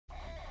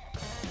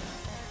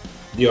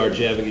The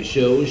Arch Advocate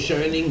Show,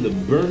 shining the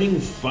burning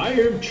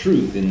fire of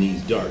truth in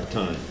these dark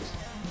times,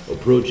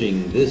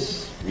 approaching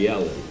this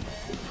reality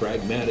with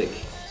pragmatic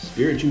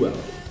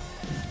spirituality,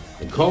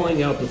 and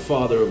calling out the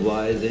father of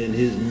lies and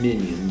his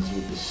minions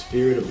with the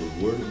spirit of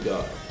the Word of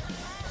God,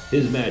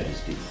 His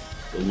Majesty,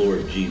 the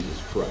Lord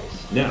Jesus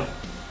Christ. Now,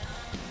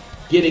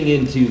 getting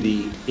into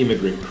the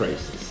immigrant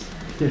crisis.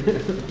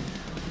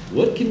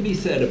 What can be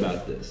said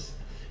about this?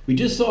 We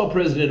just saw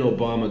President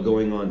Obama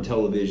going on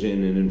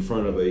television and in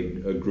front of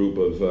a group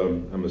of,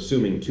 I'm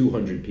assuming,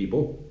 200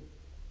 people,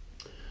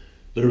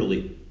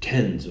 literally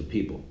tens of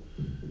people,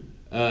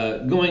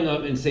 going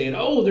up and saying,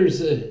 oh,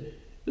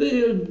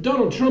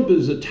 Donald Trump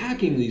is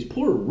attacking these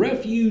poor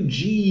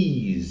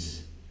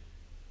refugees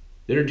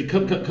that are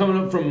coming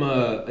up from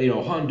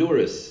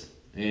Honduras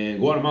and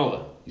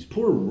Guatemala. These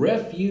poor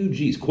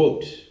refugees,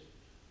 quote,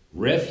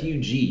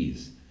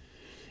 refugees.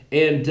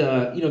 And,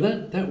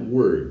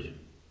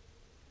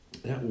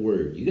 that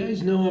word, you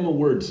guys know I'm a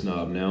word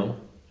snob now.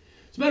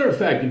 As a matter of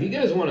fact, if you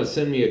guys want to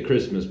send me a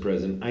Christmas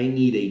present, I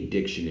need a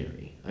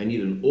dictionary. I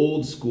need an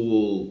old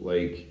school,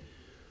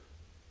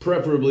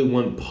 preferably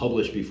one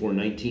published before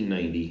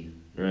 1990,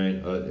 right?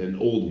 An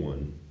old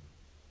one.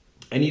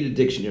 I need a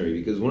dictionary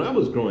because when I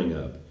was growing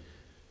up,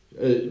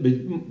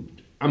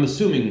 I'm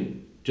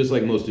assuming, just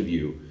like most of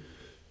you,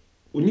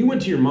 when you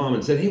went to your mom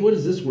and said, hey, what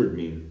does this word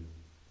mean?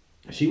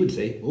 She would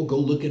say, well, go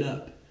look it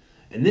up.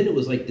 And then it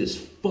was like this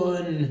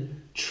fun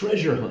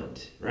treasure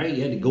hunt, right?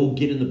 You had to go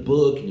get in the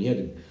book and you had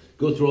to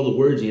go through all the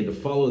words. You had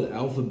to follow the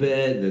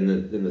alphabet and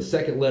then the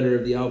second letter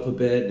of the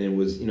alphabet. And it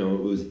was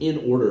in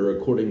order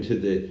according to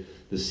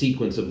the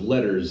sequence of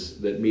letters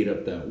that made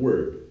up that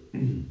word.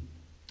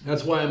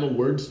 That's why I'm a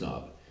word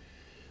snob.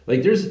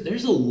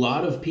 There's a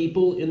lot of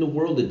people in the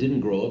world that didn't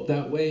grow up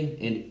that way.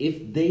 And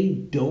if they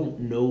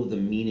don't know the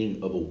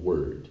meaning of a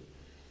word,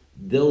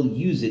 they'll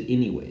use it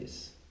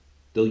anyways.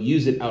 They'll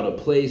use it out of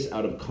place,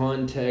 out of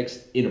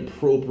context,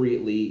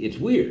 inappropriately. It's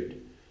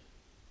weird.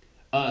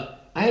 I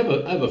have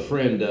a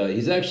friend.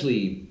 He's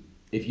actually,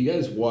 if you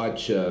guys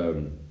watch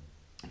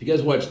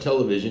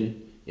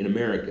television in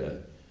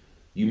America,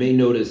 you may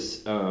notice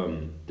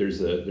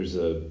there's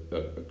a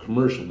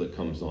commercial that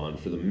comes on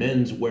for the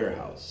Men's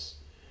Warehouse,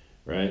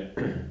 right?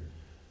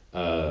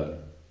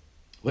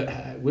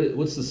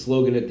 What's the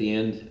slogan at the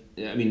end?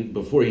 I mean,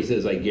 before he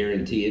says, "I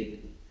guarantee it."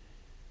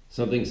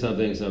 Something,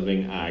 something,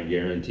 something, I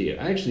guarantee it.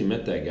 I actually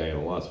met that guy in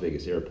a Las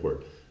Vegas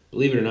airport.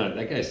 Believe it or not,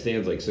 that guy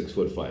stands like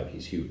 6'5".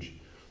 He's huge.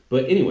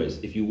 But anyways,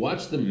 if you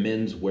watch the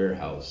Men's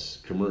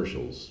Warehouse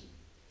commercials,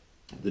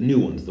 the new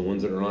ones, the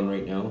ones that are on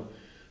right now,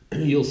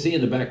 you'll see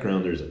in the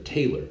background there's a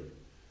tailor.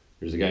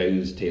 There's a guy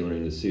who's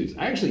tailoring the suits.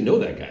 I actually know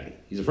that guy.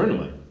 He's a friend of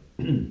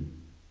mine.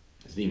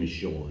 His name is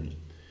Sean.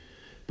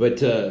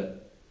 But,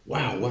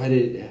 wow, why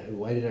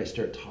did I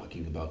start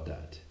talking about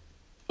that?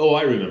 Oh,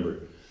 I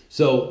remember.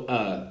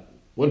 So,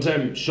 one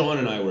time, Sean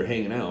and I were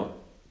hanging out,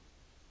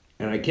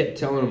 and I kept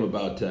telling him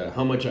about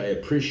how much I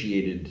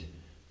appreciated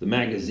the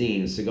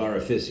magazine Cigar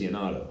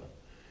Aficionado.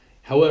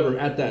 However,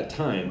 at that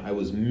time, I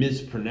was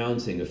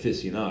mispronouncing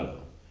aficionado,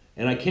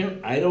 and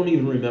I don't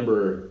even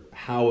remember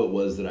how it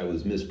was that I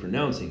was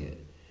mispronouncing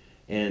it.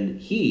 And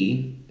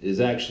he is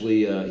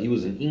actually, he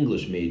was an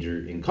English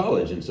major in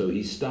college, and so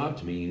he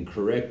stopped me and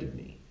corrected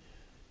me.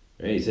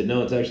 And he said,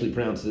 no, it's actually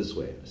pronounced this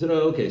way. I said,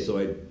 oh, okay, so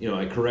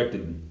I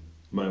corrected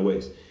my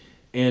ways.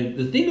 And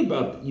the thing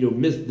about,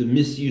 the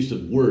misuse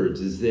of words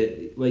is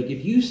that,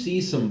 if you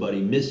see somebody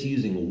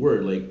misusing a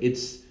word,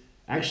 it's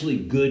actually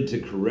good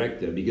to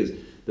correct them, because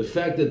the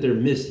fact that they're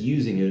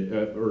misusing it,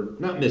 or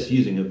not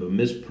misusing it, but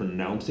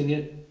mispronouncing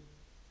it,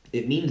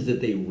 it means that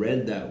they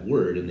read that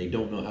word and they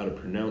don't know how to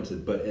pronounce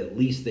it, but at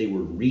least they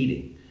were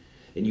reading.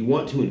 And you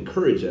want to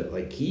encourage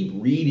that, keep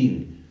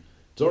reading.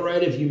 It's all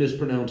right if you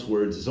mispronounce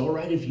words. It's all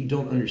right if you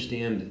don't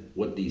understand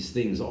what these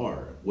things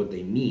are, what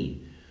they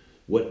mean.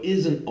 What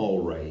isn't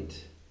all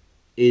right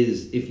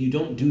is if you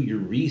don't do your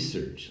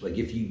research,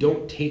 if you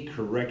don't take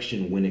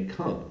correction when it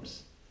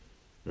comes,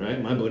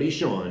 right? My buddy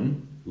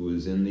Sean, who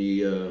was in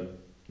the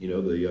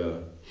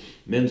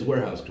Men's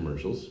Warehouse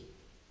commercials,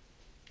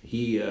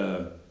 he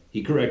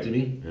corrected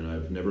me, and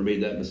I've never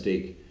made that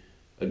mistake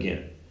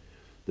again.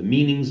 The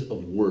meanings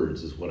of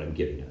words is what I'm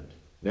getting at.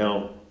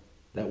 Now,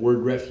 that word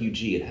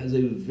refugee, it has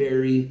a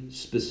very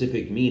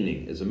specific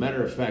meaning. As a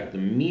matter of fact, the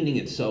meaning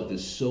itself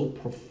is so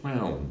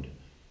profound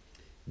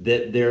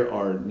that there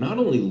are not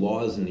only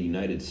laws in the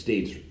United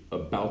States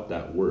about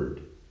that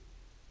word,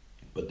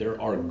 but there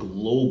are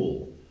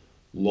global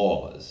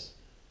laws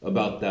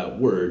about that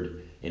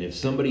word. And if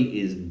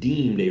somebody is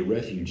deemed a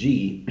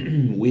refugee,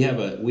 we have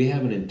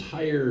an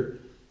entire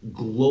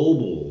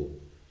global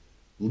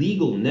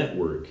legal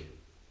network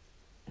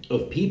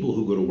of people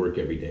who go to work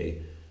every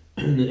day,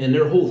 and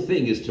their whole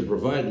thing is to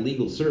provide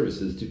legal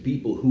services to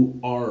people who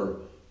are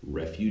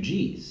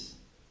refugees.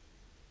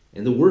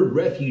 And the word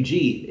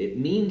refugee, it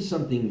means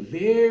something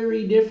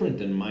very different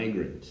than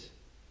migrant,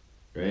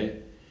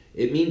 right?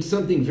 It means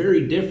something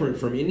very different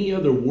from any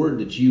other word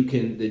that you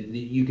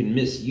can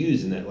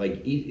misuse in that.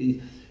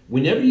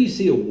 Whenever you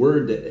see a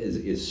word that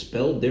is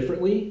spelled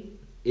differently,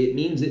 it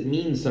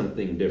means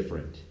something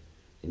different.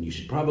 And you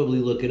should probably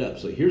look it up.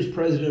 So here's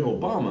President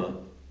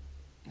Obama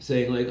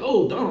saying like,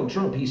 oh, Donald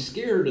Trump, he's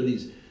scared of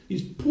these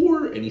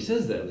poor, and he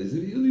says that,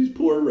 these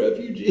poor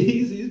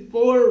refugees, these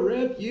poor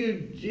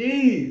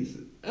refugees.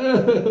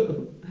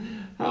 Oh,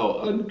 how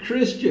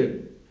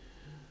unchristian.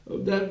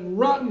 That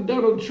rotten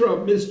Donald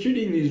Trump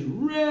mistreating these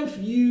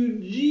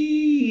refugees,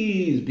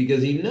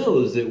 because he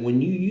knows that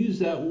when you use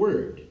that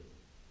word,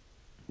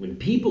 when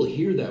people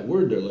hear that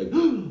word, they're like,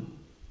 oh,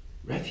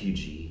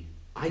 refugee.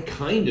 I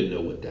kind of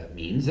know what that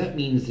means. That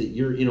means that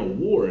you're in a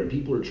war and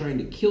people are trying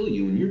to kill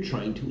you and you're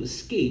trying to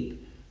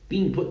escape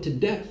being put to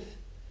death.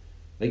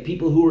 Like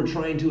people who are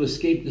trying to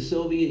escape the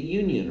Soviet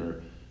Union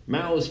or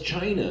Maoist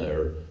China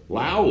or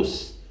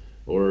Laos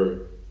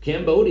or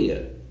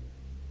Cambodia.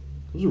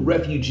 Those are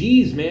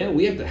refugees, man.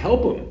 We have to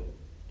help them.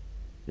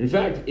 In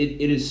fact,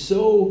 it is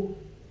so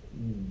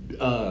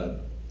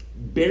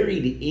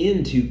buried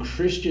into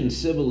Christian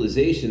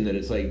civilization that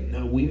it's like,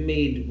 no, we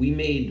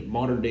made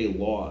modern day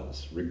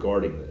laws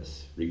regarding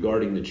this,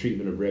 regarding the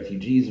treatment of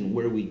refugees, and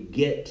where we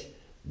get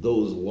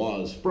those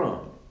laws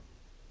from.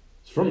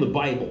 It's from the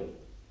Bible.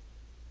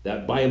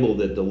 That Bible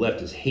that the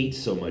leftists hate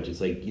so much.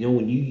 It's like,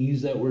 when you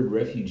use that word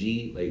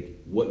refugee, like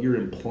what you're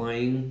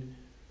implying,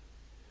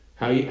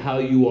 how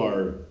you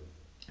are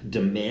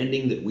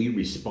demanding that we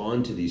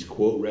respond to these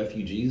quote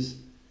refugees,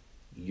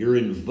 you're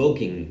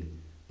invoking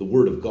the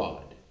word of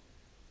God.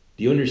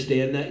 Do you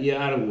understand that?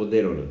 Yeah,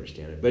 they don't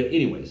understand it. But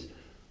anyways,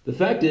 the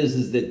fact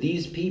is that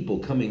these people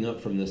coming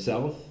up from the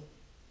South,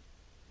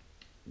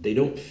 they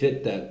don't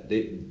fit that.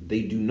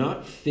 They do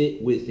not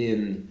fit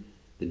within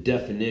the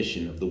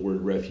definition of the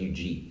word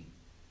refugee.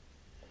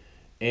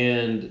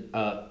 And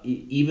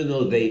even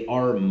though they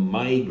are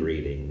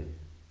migrating,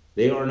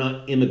 they are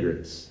not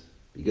immigrants,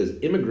 because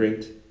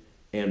immigrant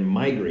and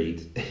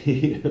migrate,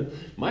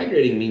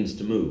 migrating means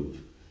to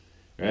move,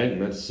 right?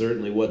 And that's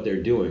certainly what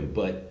they're doing.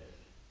 But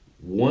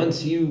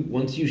once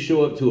you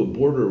show up to a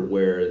border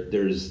where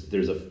there's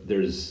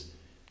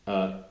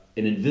an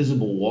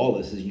invisible wall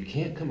that says you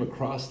can't come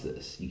across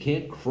this, you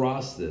can't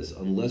cross this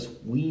unless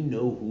we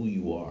know who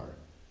you are.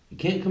 You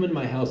can't come into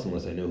my house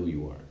unless I know who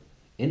you are.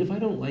 And if I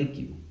don't like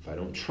you, if I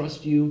don't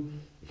trust you,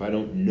 if I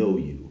don't know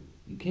you,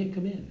 you can't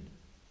come in.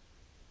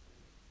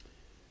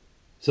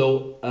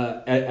 So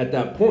at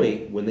that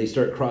point, when they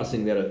start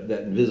crossing that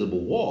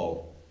invisible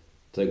wall,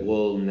 it's like,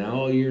 well,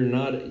 now you're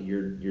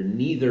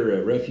neither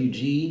a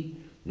refugee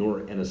nor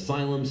an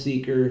asylum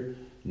seeker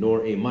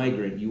nor a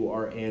migrant. You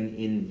are an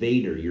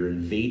invader. You're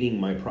invading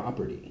my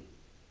property.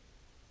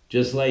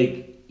 Just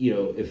like,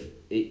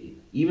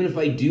 even if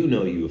I do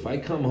know you, if I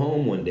come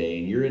home one day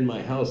and you're in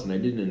my house and I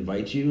didn't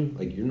invite you,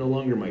 like, you're no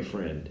longer my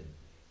friend.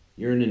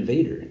 You're an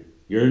invader.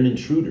 You're an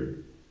intruder.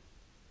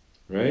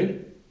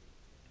 Right?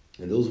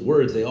 And those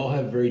words, they all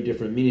have very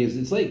different meanings.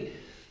 It's like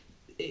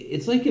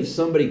if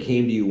somebody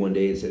came to you one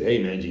day and said,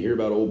 hey, man, did you hear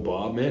about old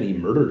Bob? Man, he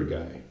murdered a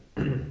guy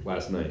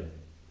last night.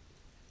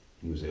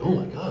 You would say, oh,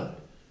 my God,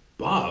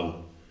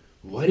 Bob?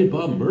 Why did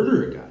Bob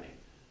murder a guy?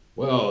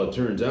 Well, it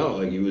turns out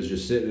like he was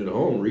just sitting at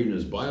home reading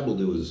his Bible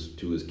to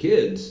his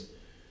kids.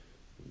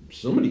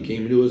 Somebody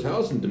came into his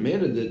house and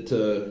demanded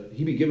that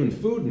he be given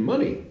food and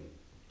money.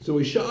 So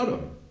he shot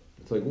him.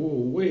 It's like, whoa,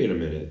 wait a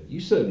minute. You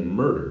said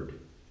murdered.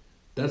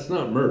 That's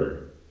not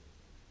murder.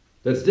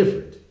 That's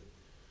different.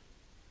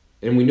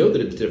 And we know that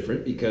it's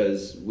different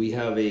because we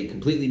have a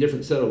completely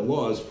different set of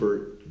laws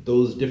for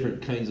those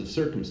different kinds of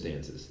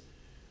circumstances.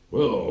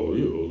 Well,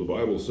 the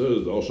Bible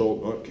says thou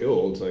shalt not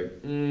kill. It's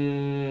like,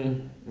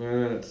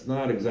 that's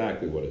not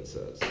exactly what it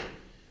says.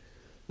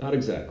 Not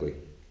exactly.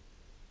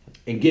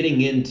 And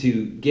getting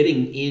into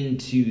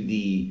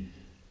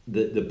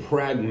the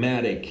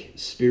pragmatic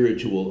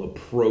spiritual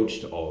approach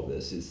to all of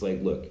this, it's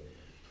like, look,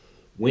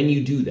 when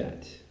you do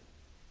that,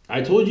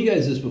 I told you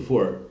guys this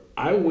before,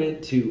 I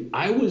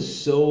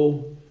was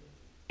so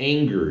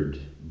angered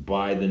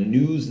by the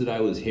news that I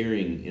was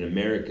hearing in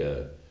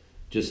America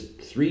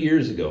just 3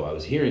 years ago. I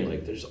was hearing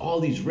like there's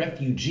all these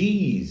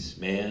refugees,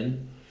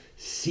 man,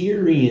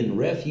 Syrian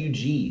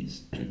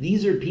refugees.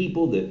 These are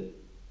people that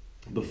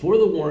before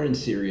the war in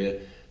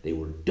Syria, they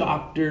were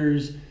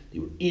doctors, they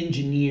were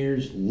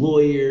engineers,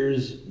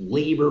 lawyers,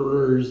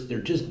 laborers.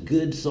 They're just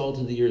good salt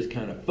of the earth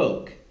kind of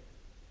folk.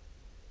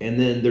 And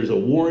then there's a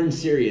war in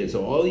Syria,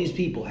 so all these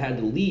people had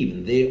to leave,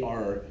 and they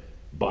are,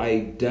 by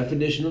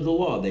definition of the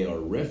law, they are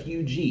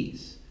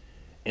refugees.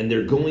 And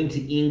they're going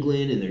to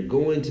England, and they're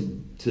going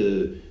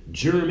to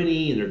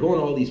Germany, and they're going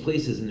to all these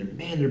places, and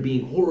they're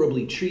being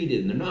horribly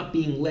treated, and they're not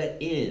being let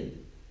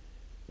in.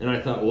 And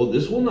I thought, well,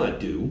 this will not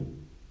do.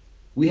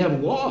 We have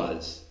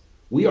laws.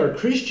 We are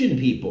Christian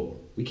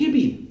people. We can't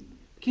be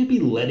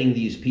letting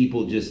these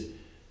people just,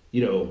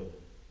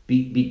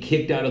 be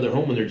kicked out of their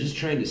home when they're just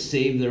trying to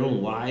save their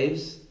own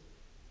lives.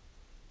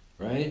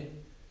 Right?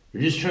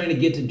 You're just trying to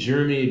get to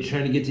Germany, you're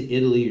trying to get to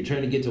Italy, you're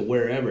trying to get to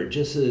wherever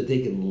just so that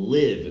they can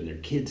live and their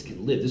kids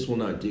can live. This will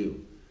not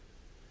do.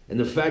 And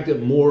the fact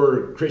that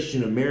more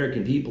Christian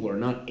American people are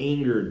not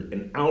angered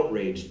and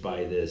outraged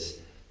by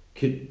this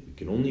there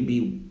can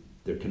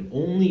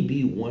only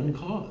be one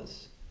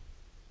cause.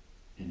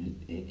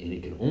 And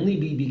it can only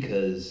be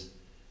because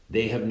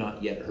they have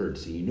not yet heard.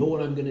 So you know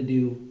what I'm going to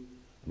do?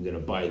 I'm going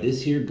to buy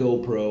this here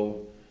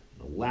GoPro,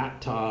 a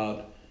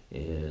laptop,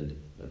 and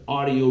an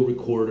audio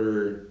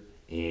recorder,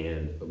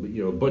 and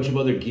a bunch of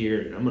other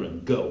gear, and I'm going to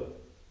go.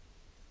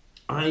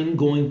 I'm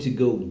going to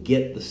go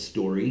get the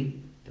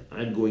story, and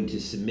I'm going to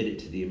submit it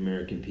to the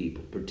American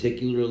people,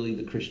 particularly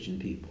the Christian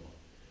people.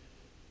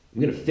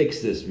 I'm going to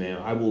fix this, man.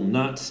 I will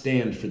not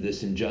stand for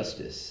this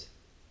injustice.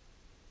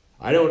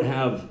 I don't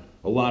have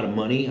a lot of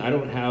money. I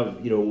don't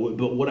have,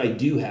 but what I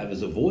do have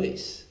is a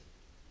voice.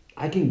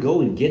 I can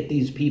go and get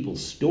these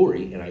people's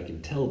story, and I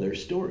can tell their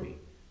story.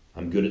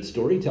 I'm good at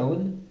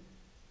storytelling.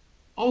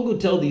 I'll go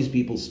tell these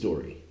people's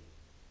story.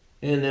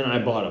 And then I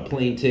bought a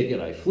plane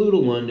ticket. I flew to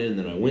London,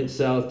 then I went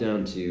south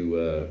down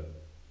to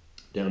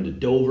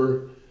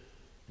Dover,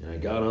 and I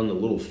got on the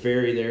little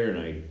ferry there,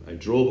 and I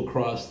drove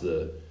across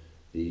the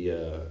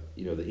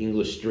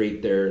English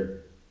Strait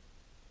there.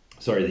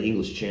 Sorry, the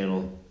English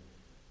Channel.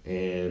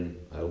 And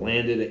I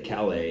landed at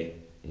Calais,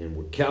 and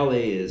where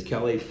Calais is,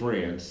 Calais,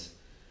 France,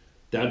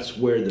 that's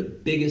where the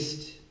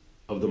biggest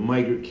of the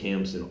migrant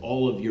camps in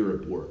all of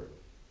Europe were.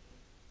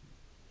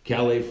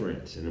 Calais,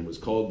 France, and it was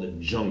called the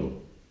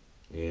Jungle.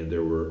 And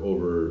there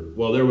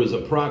was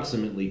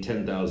approximately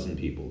 10,000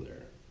 people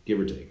there, give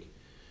or take.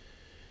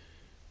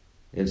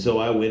 And so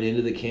I went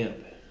into the camp,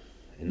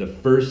 and the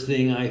first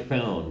thing I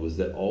found was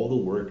that all the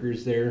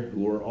workers there,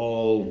 who were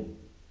all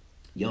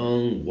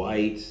young,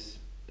 white,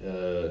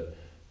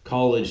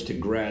 college to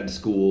grad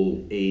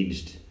school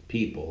aged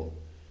people,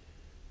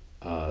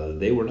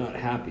 they were not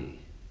happy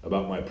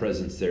about my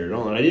presence there at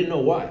all. And I didn't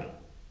know why.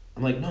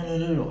 I'm like,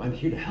 no, I'm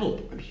here to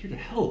help. I'm here to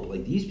help.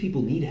 Like, these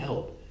people need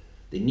help.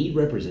 They need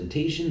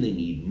representation. They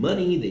need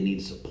money. They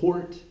need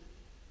support.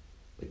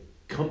 Like,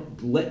 come,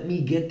 let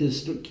me get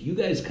this. You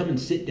guys come and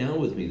sit down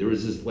with me. There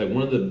was this, like,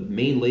 one of the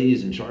main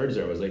ladies in charge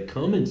there. I was like,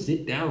 come and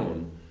sit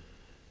down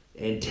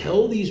and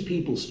tell these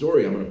people's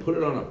story. I'm going to put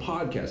it on a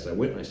podcast. I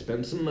went and I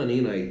spent some money,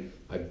 and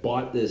I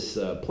bought this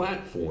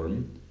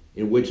platform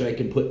in which I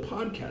can put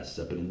podcasts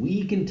up, and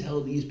we can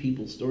tell these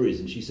people's stories.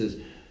 And she says,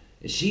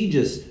 she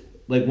just,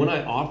 like, when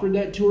I offered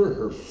that to her,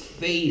 her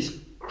face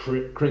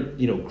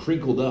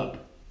crinkled up.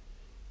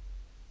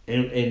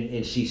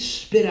 And she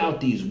spit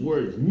out these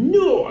words,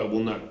 "No, I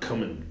will not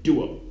come and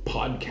do a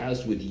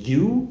podcast with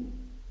you."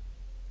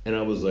 And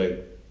I was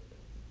like,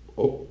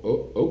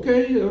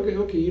 okay,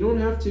 you don't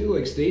have to,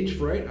 like, stage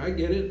fright, I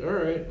get it, all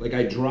right. Like,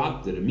 I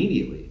dropped it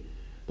immediately.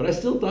 But I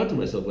still thought to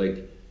myself,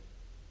 like,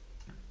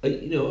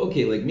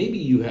 okay, like, maybe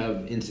you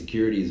have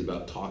insecurities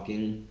about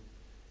talking,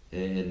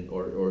 and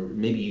or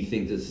maybe you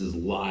think this is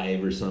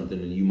live or something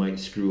and you might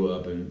screw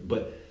up,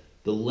 but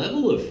the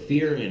level of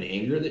fear and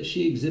anger that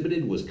she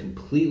exhibited was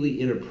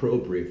completely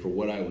inappropriate for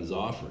what I was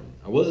offering.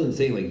 I wasn't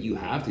saying, like, you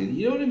have to,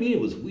 you know what I mean?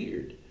 It was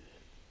weird.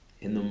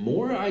 And the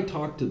more I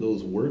talked to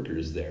those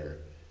workers there,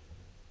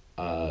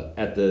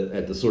 at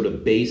the sort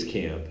of base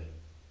camp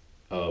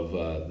of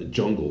the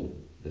jungle,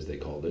 as they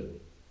called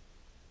it,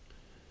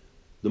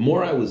 the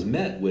more I was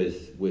met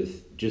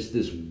with just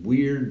this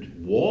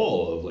weird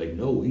wall of, like,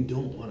 no, we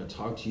don't want to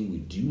talk to you. We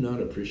do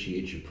not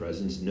appreciate your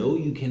presence. No,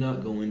 you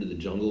cannot go into the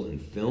jungle and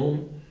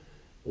film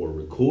or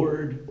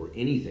record or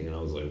anything. And I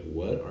was like,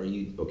 what are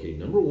you? Okay,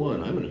 number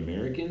one, I'm an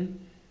American,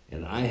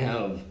 and I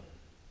have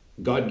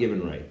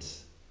God-given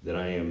rights that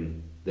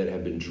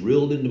have been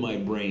drilled into my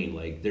brain.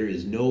 Like, there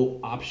is no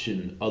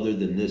option other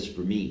than this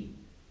for me.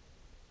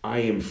 I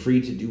am free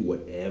to do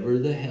whatever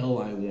the hell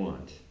I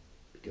want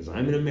because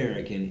I'm an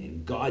American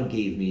and God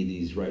gave me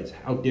these rights.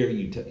 How dare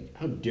you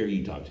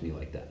talk to me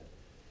like that?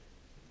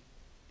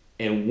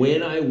 And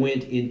when I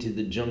went into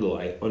the jungle,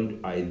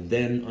 I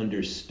then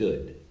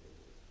understood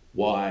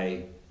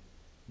why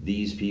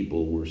these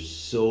people were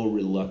so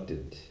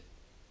reluctant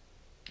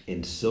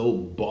and so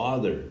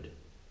bothered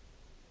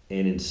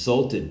and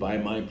insulted by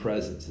my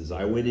presence as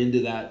I went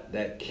into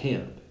that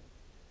camp.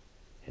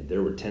 And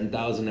there were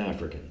 10,000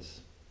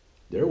 Africans.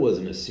 There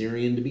wasn't a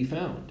Syrian to be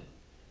found.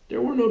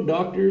 There were no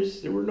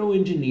doctors, there were no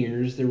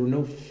engineers, there were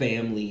no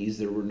families,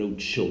 there were no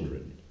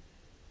children.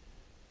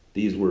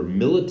 These were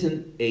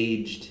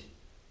militant-aged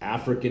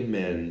African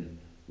men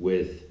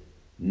with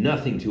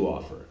nothing to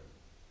offer,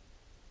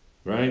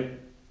 right?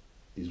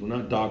 These were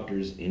not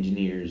doctors,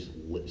 engineers,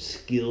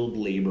 skilled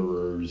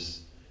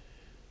laborers.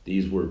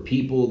 These were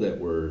people that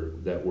were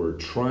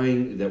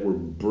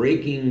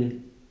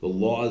breaking the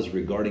laws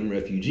regarding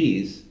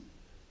refugees,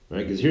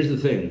 right? Because here's the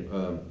thing,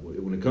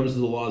 when it comes to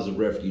the laws of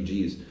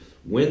refugees,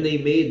 when they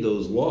made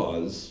those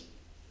laws,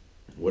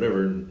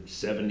 whatever,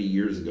 70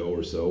 years ago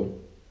or so,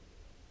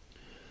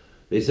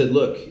 they said,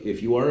 look,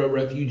 if you are a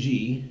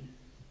refugee,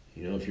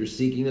 if you're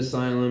seeking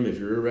asylum, if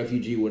you're a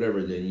refugee,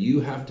 whatever, then you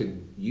have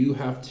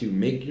to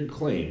make your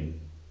claim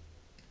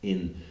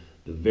in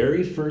the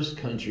very first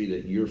country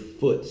that your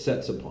foot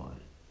sets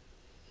upon.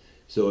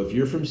 So if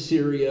you're from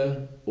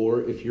Syria,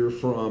 or if you're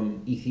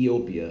from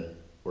Ethiopia,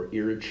 or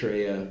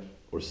Eritrea,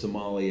 or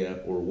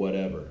Somalia, or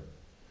whatever,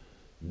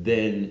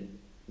 then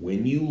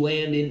when you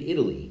land in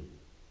Italy,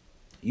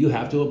 you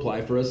have to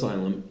apply for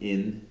asylum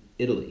in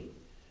Italy.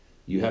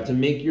 You have to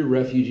make your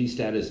refugee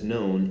status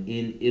known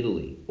in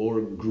Italy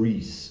or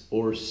Greece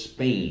or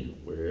Spain.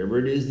 Wherever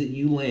it is that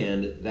you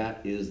land,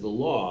 that is the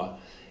law.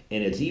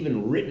 And it's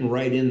even written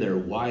right in there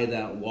why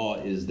that law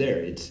is there.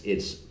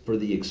 It's for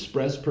the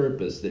express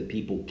purpose that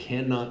people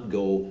cannot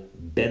go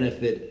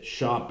benefit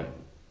shopping.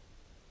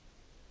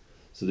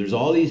 So there's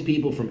all these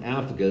people from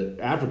Africa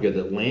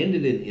that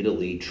landed in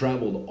Italy,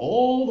 traveled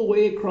all the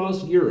way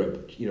across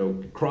Europe,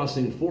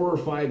 crossing 4 or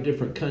 5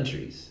 different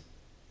countries.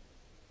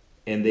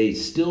 And they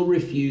still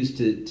refuse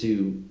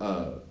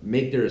to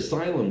make their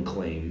asylum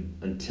claim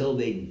until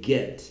they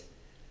get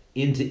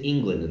into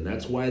England. And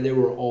that's why they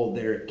were all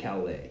there at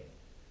Calais.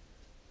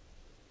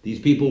 These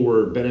people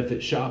were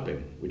benefit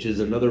shopping, which is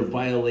another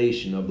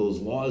violation of those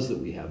laws that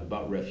we have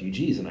about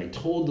refugees. And I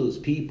told those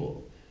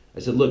people, I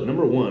said, look,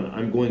 number one,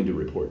 I'm going to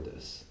report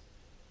this.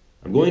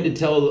 I'm going to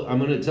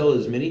tell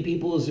as many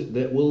people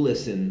that will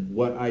listen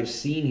what I've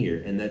seen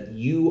here and that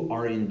you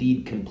are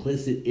indeed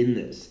complicit in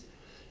this.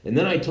 And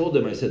then I told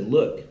them, I said,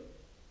 look,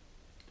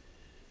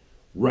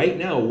 right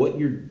now what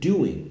you're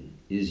doing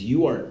is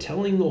you are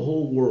telling the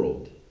whole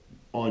world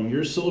on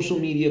your social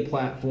media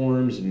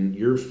platforms and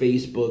your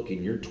Facebook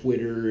and your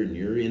Twitter and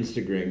your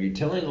Instagram, you're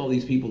telling all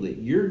these people that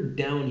you're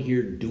down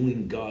here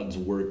doing God's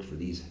work for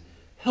these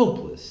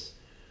helpless,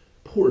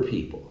 poor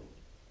people.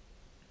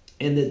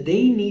 And that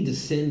they need to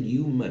send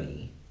you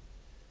money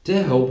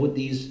to help with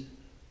these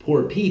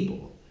poor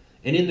people.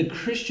 And in the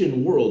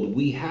Christian world,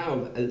 we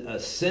have a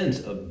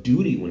sense of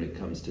duty when it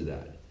comes to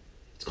that.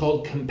 It's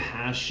called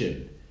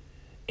compassion.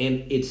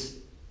 And it's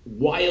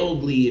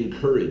wildly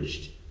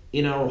encouraged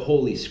in our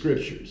holy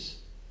scriptures.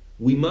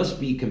 We must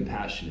be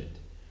compassionate.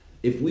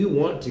 If we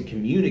want to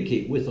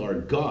communicate with our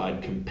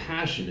God,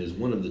 compassion is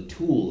one of the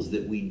tools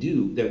that we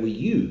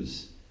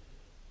use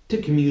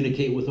to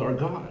communicate with our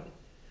God.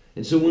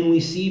 And so when we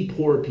see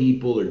poor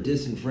people or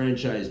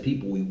disenfranchised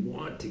people, we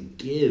want to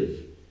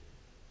give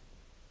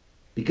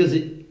because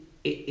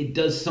it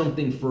does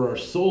something for our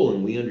soul,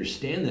 and we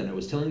understand that. I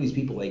was telling these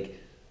people, like,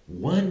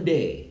 one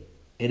day,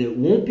 and it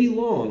won't be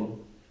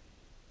long,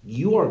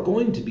 you are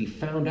going to be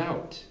found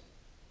out.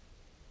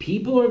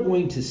 People are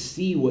going to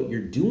see what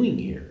you're doing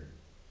here.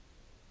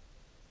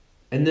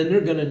 And then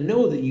they're going to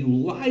know that you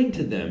lied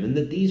to them and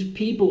that these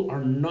people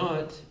are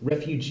not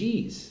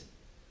refugees.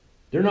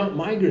 They're not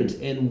migrants.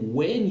 And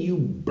when you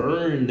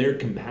burn their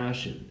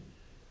compassion,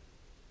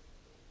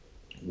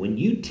 when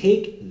you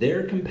take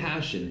their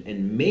compassion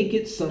and make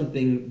it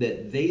something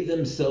that they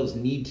themselves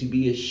need to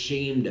be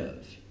ashamed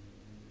of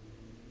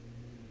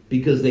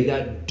because they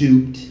got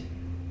duped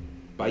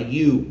by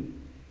you,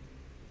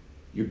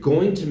 you're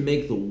going to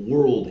make the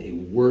world a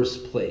worse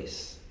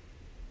place.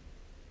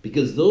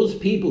 Because those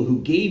people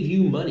who gave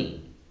you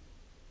money,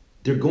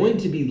 they're going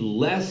to be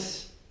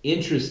less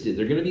interested.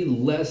 They're going to be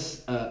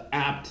less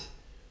apt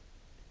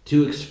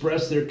to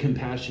express their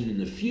compassion in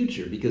the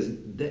future. Because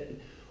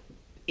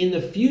in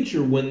the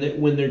future, when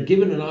they're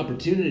given an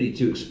opportunity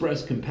to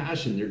express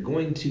compassion, they're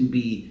going to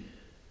be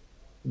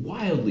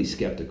wildly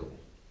skeptical,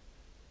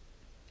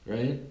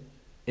 right?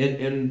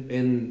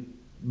 And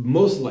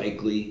most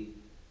likely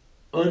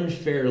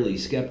unfairly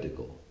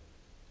skeptical.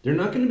 They're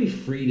not going to be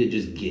free to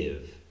just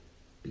give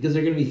because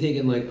they're going to be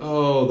thinking like,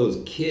 oh,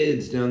 those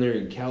kids down there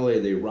in Calais,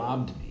 they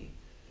robbed me.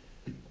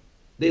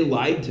 They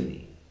lied to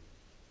me.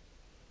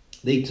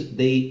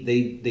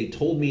 They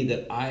told me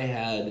that I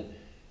had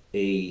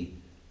a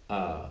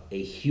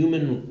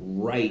human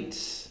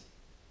rights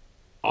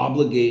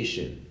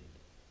obligation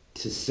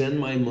to send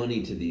my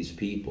money to these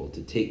people,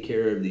 to take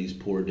care of these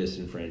poor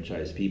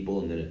disenfranchised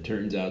people. And then it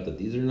turns out that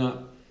these are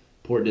not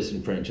poor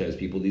disenfranchised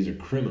people. These are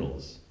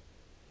criminals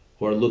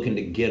who are looking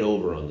to get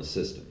over on the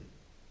system.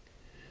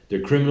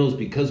 They're criminals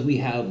because we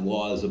have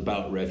laws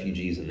about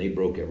refugees and they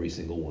broke every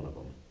single one of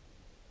them.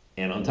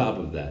 And on top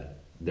of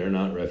that, they're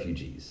not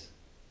refugees.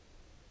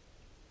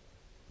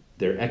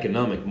 They're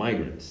economic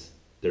migrants.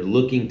 They're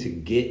looking to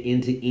get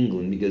into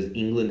England because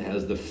England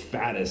has the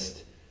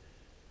fattest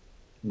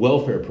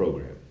welfare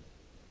program.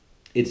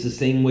 It's the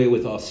same way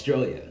with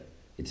Australia.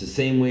 It's the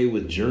same way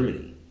with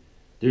Germany.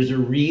 There's a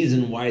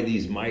reason why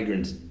these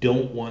migrants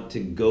don't want to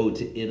go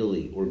to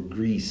Italy or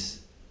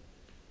Greece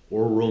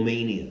or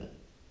Romania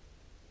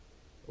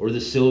or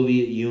the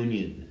Soviet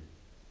Union.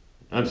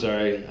 I'm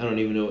sorry, I don't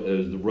even know, it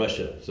was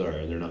Russia.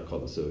 Sorry, they're not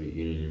called the Soviet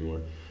Union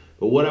anymore.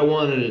 But what I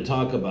wanted to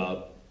talk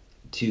about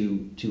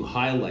to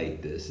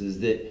highlight this is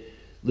that,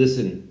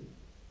 listen,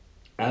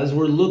 as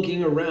we're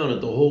looking around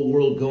at the whole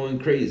world going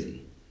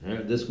crazy,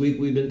 right, this week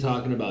we've been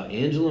talking about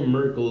Angela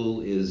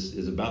Merkel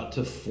is about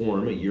to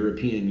form a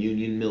European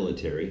Union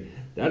military.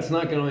 That's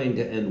not going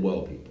to end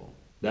well, people.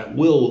 That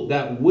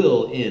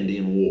will end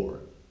in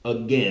war.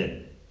 Again.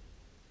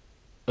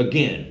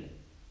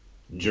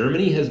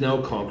 Germany has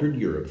now conquered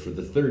Europe for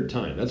the 3rd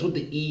time. That's what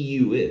the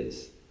EU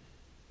is.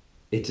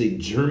 It's a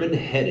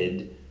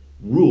German-headed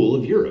rule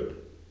of Europe.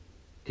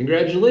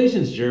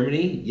 Congratulations,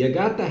 Germany. You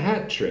got the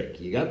hat trick.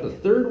 You got the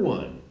 3rd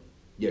one.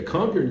 You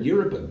conquered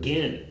Europe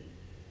again.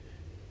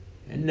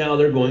 And now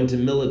they're going to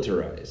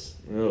militarize.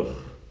 Ugh.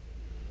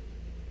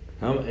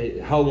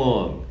 How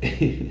long?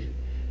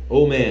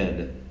 Oh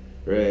man,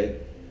 right?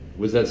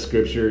 Was that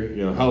scripture?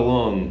 You know, how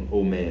long,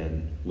 oh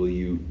man, will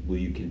you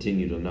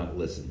continue to not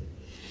listen?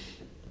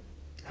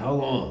 How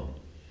long?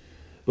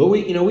 But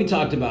we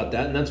talked about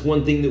that, and that's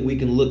one thing that we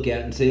can look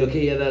at and say,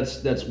 okay, yeah,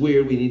 that's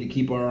weird. We need to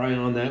keep our eye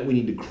on that. We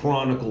need to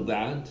chronicle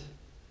that.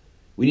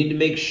 We need to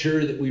make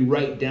sure that we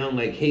write down,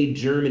 like, hey,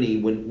 Germany,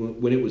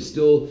 when it was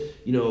still,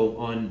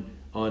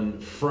 on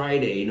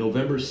Friday,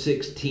 November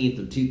 16th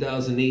of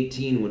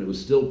 2018, when it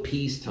was still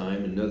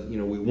peacetime and,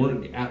 we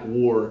weren't at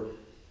war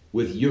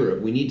with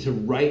Europe, we need to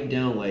write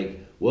down, like,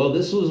 well,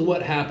 this was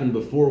what happened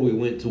before we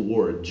went to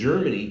war.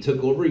 Germany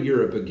took over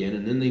Europe again,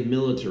 and then they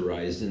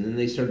militarized, and then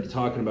they started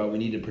talking about we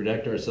need to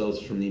protect ourselves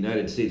from the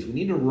United States. We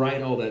need to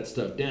write all that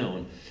stuff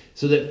down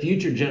so that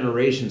future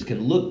generations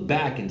can look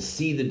back and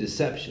see the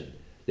deception.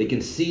 They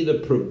can see the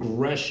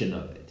progression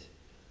of it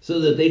so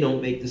that they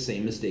don't make the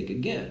same mistake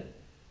again.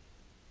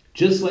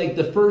 Just like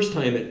the first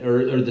time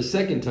or the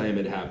second time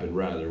it happened,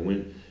 rather,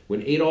 when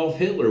Adolf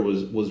Hitler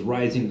was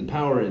rising to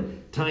power, and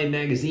Time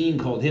magazine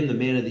called him the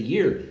man of the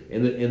year,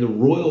 and the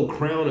Royal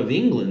Crown of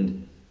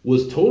England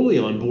was totally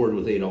on board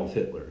with Adolf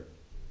Hitler.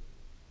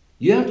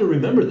 You have to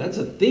remember that's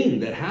a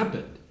thing that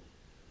happened.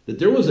 That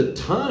there was a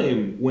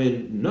time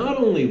when not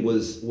only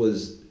was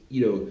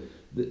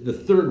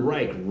the Third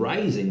Reich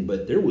rising,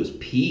 but there was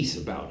peace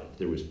about it.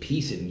 There was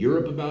peace in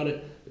Europe about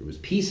it. There was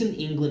peace in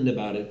England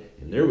about it,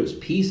 and there was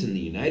peace in the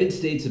United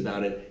States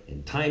about it.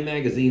 And Time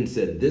magazine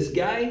said, this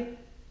guy,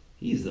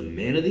 he's the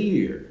man of the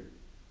year.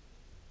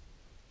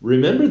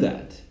 Remember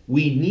that.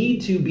 We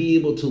need to be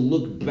able to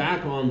look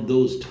back on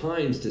those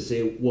times to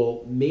say,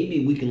 well,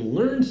 maybe we can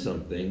learn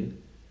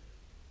something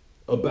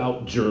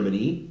about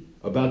Germany,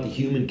 about the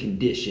human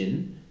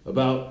condition,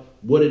 about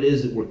what it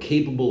is that we're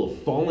capable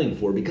of falling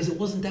for, because it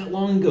wasn't that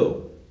long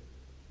ago.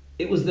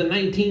 It was the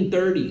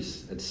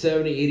 1930s, that's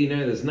 70,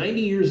 89, that's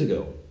 90 years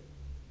ago.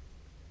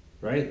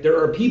 Right?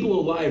 There are people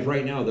alive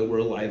right now that were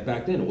alive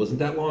back then. It wasn't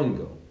that long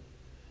ago.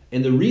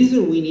 And the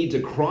reason we need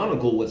to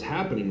chronicle what's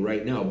happening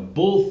right now,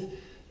 both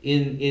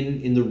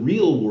in the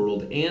real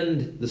world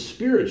and the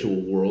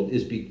spiritual world,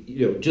 is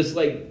just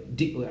like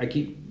I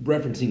keep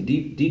referencing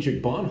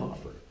Dietrich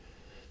Bonhoeffer.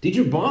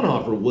 Dietrich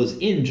Bonhoeffer was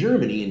in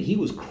Germany, and he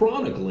was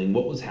chronicling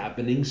what was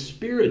happening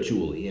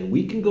spiritually. And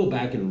we can go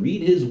back and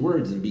read his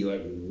words and be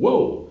like,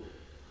 whoa,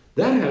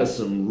 that has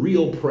some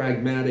real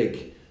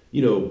pragmatic,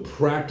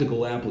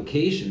 practical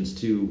applications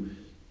to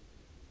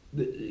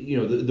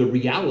the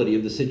reality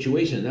of the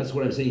situation. And that's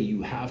what I'm saying.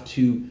 You have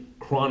to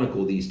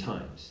chronicle these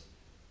times.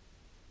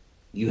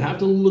 You have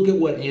to look at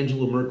what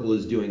Angela Merkel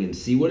is doing and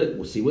see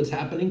what's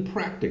happening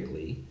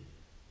practically,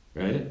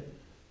 right?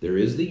 There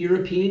is the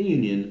European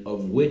Union,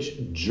 of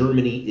which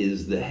Germany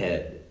is the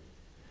head.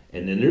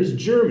 And then there's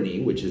Germany,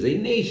 which is a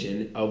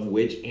nation of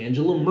which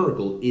Angela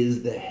Merkel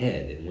is the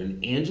head. And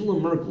when Angela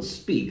Merkel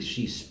speaks,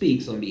 she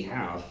speaks on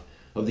behalf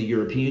of the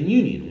European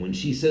Union. When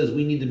she says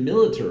we need to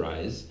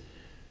militarize,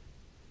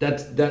 that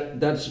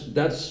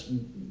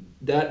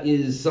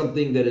is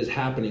something that is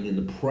happening in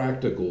the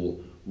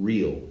practical,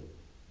 real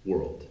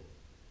world.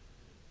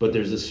 But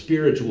there's a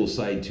spiritual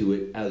side to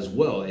it as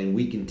well, and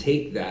we can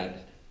take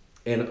that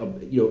and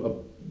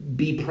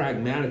be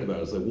pragmatic about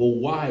it. It's like, well,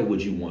 why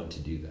would you want to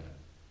do that?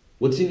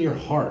 What's in your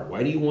heart?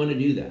 Why do you want to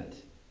do that?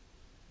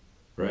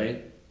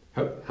 Right?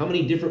 How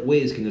many different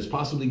ways can this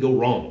possibly go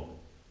wrong?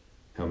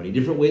 How many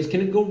different ways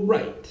can it go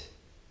right?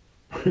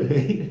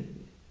 Right?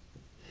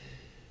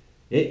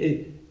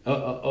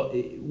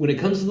 When it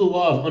comes to the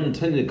law of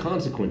unintended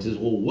consequences,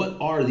 well, what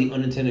are the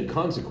unintended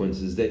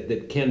consequences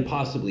that can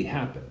possibly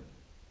happen?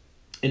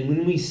 And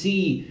when we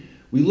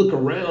look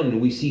around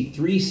and we see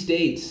 3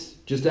 states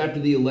just after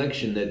the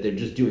election that they're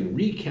just doing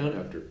recount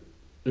after,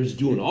 they're just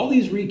doing all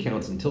these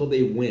recounts until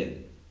they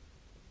win.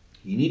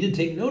 You need to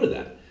take note of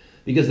that,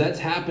 because that's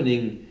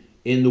happening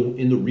in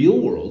the real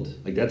world.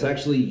 Like, that's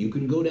actually, you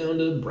can go down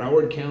to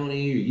Broward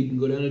County, or you can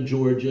go down to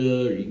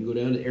Georgia, or you can go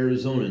down to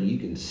Arizona, and you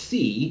can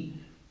see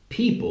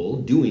people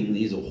doing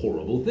these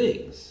horrible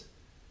things.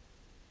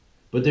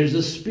 But there's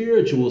a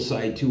spiritual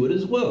side to it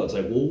as well. It's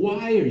like, well,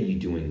 why are you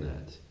doing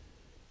that?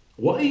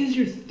 Why is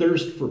your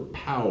thirst for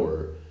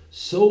power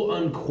so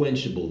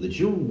unquenchable that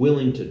you're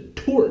willing to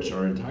torch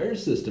our entire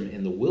system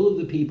and the will of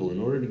the people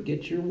in order to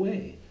get your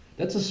way?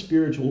 That's a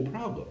spiritual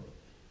problem.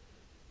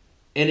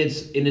 And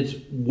it's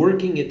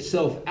working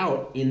itself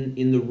out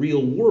in the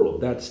real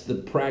world. That's the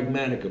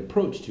pragmatic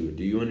approach to it.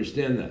 Do you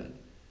understand that?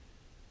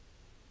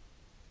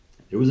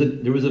 There was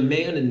a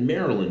man in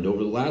Maryland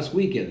over the last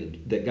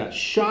weekend that got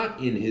shot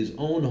in his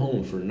own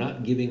home for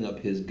not giving up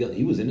his gun.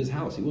 He was in his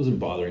house. He wasn't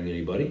bothering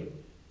anybody.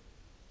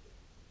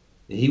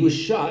 And he was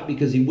shot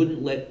because he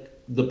wouldn't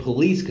let the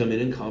police come in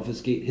and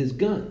confiscate his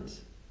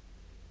guns.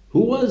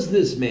 Who was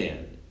this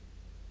man?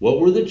 What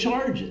were the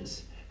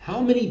charges? How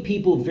many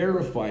people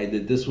verified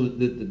that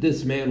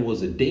this man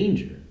was a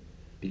danger?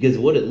 Because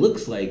what it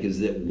looks like is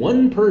that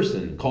one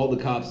person called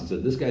the cops and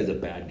said, this guy's a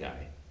bad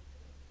guy.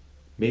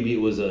 Maybe it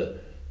was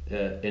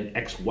an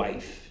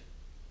ex-wife,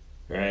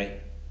 right?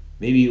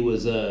 Maybe it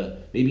was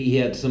maybe he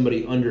had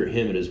somebody under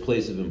him at his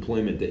place of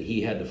employment that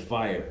he had to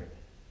fire.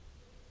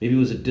 Maybe it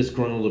was a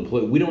disgruntled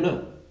employee. We don't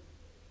know.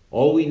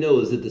 All we know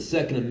is that the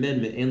Second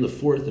Amendment and the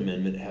Fourth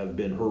Amendment have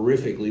been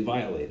horrifically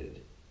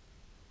violated.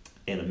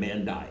 And a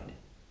man died.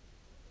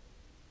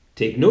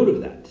 Take note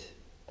of that.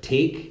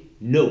 Take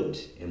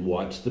note and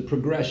watch the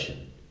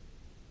progression.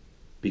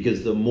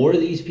 Because the more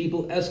these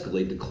people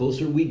escalate, the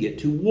closer we get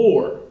to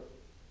war.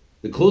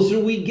 The closer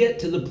we get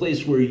to the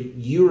place where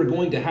you are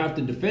going to have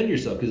to defend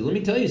yourself. Because let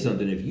me tell you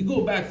something. If you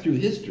go back through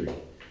history,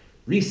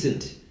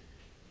 recent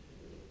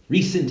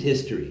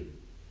history,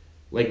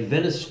 like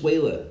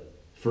Venezuela,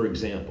 for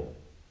example,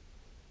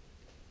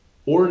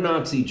 or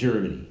Nazi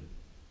Germany,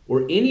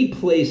 or any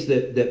place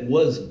that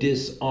was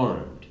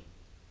disarmed,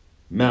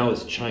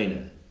 Mao's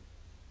China,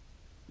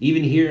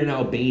 even here in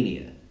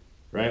Albania,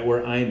 right,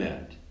 where I'm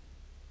at,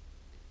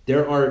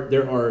 there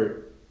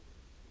are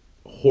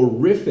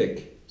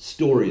horrific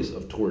stories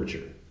of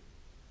torture.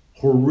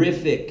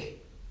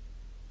 Horrific.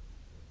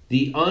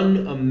 The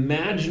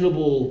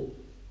unimaginable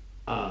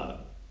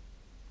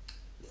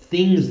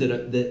things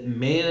that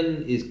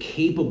man is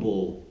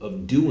capable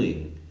of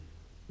doing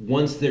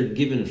once they're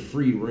given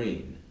free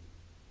rein.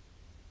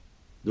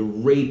 The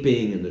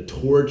raping and the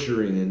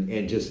torturing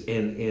and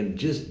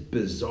just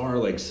bizarre,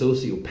 like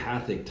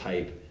sociopathic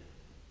type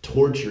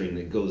torturing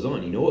that goes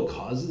on. You know what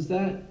causes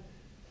that?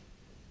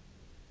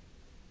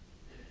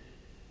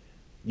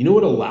 You know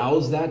what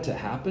allows that to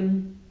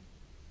happen?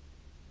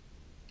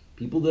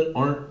 People that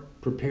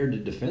aren't prepared to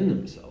defend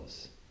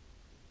themselves.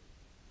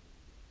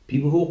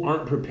 People who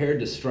aren't prepared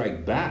to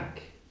strike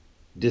back.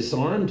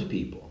 Disarmed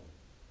people.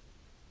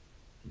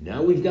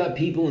 Now we've got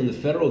people in the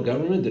federal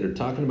government that are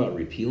talking about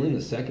repealing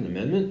the Second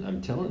Amendment. I'm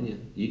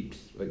telling you,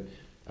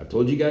 I've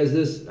told you guys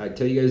this, I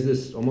tell you guys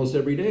this almost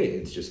every day.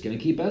 It's just going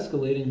to keep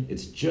escalating.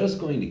 It's just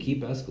going to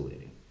keep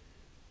escalating.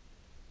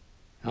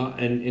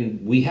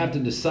 And we have to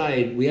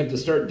decide, we have to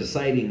start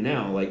deciding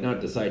now, like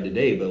not decide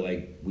today, but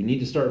like we need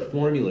to start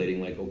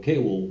formulating like, okay,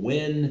 well,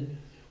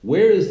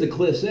 where is the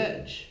cliff's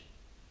edge?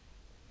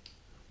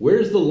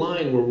 Where's the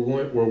line where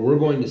we're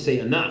going to say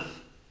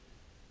enough?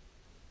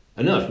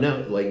 Enough.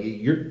 Now, like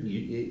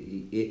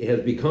it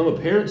has become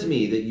apparent to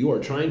me that you are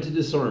trying to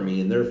disarm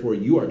me and therefore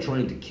you are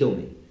trying to kill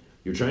me.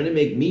 You're trying to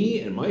make me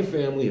and my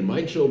family and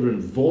my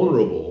children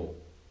vulnerable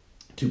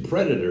to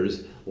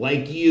predators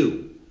like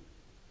you.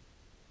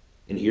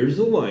 And here's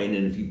the line,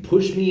 and if you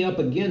push me up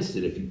against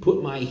it, if you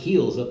put my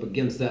heels up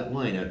against that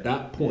line, at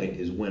that point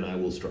is when I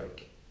will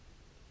strike.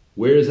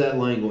 Where is that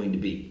line going to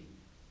be?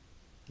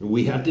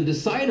 We have to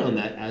decide on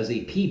that as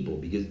a people,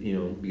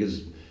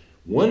 because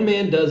one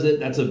man does it,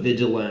 that's a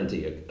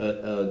vigilante.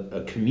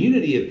 A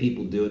community of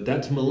people do it,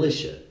 that's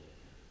militia.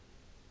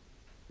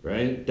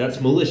 Right? That's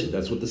militia.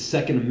 That's what the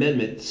Second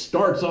Amendment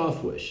starts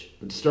off with.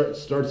 It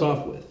starts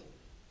off with.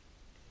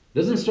 It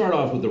doesn't start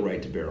off with the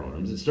right to bear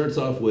arms. It starts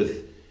off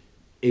with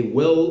a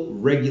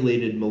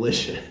well-regulated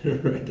militia,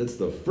 right? That's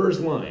the first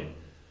line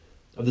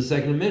of the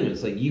Second Amendment.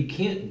 It's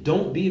like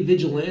don't be a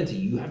vigilante.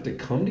 You have to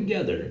come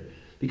together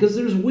because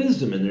there's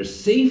wisdom and there's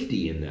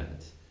safety in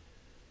that,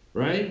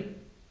 right?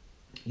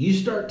 You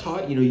start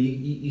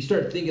you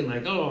start thinking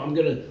like, oh, I'm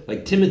gonna,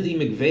 like Timothy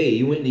McVeigh,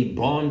 he went and he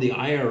bombed the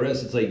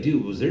IRS. It's like,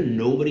 dude, was there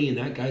nobody in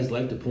that guy's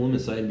life to pull him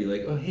aside and be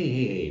like, oh,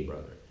 hey,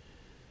 brother,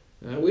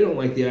 we don't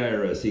like the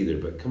IRS either,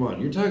 but come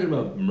on, you're talking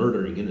about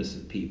murdering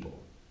innocent people.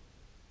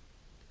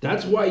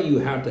 That's why you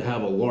have to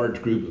have a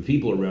large group of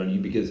people around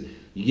you, because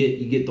you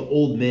get the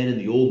old men and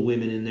the old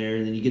women in there,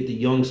 and then you get the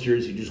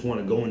youngsters who just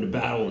want to go into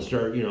battle and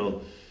start,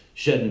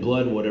 shedding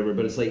blood and whatever.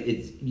 But it's like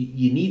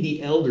you need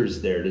the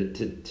elders there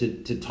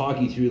to talk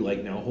you through,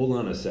 like, now hold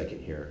on a second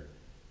here.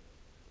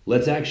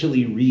 Let's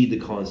actually read the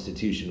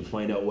Constitution,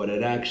 find out what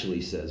it actually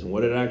says and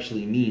what it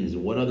actually means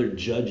and what other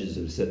judges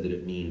have said that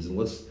it means, and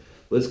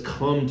let's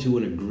come to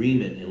an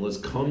agreement and let's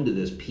come to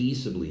this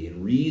peaceably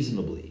and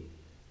reasonably.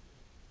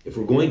 If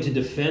we're going to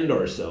defend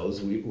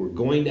ourselves, we're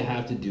going to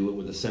have to do it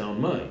with a sound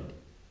mind.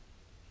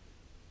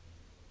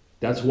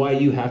 That's why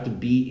you have to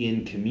be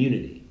in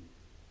community.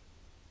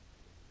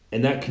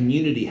 And that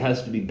community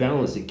has to be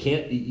balanced.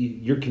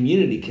 Your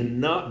community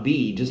cannot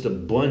be just a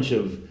bunch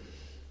of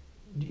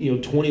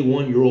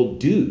 21-year-old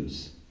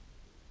dudes.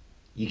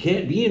 You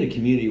can't be in a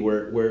community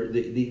where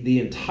the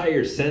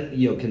entire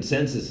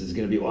consensus is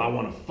going to be, well, I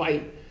want to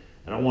fight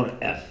and I want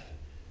to F.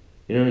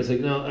 It's like,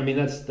 no, I mean,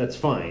 that's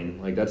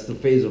fine. Like, that's the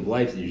phase of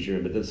life that you're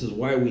in, but this is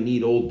why we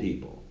need old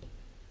people.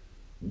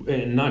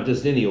 And not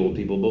just any old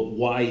people, but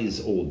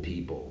wise old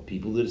people.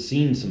 People that have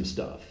seen some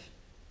stuff.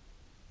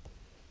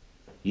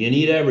 You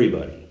need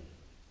everybody.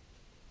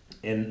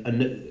 And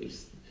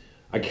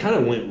I kind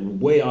of went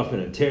way off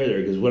in a tear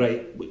there, because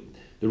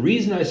the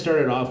reason I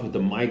started off with the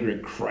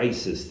migrant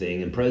crisis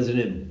thing and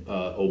President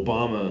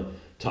Obama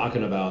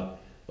talking about,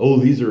 oh,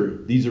 these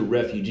are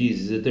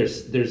refugees, is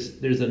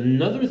that there's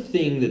another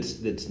thing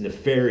that's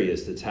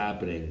nefarious that's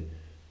happening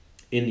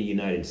in the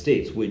United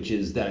States, which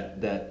is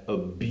that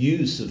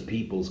abuse of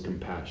people's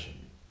compassion.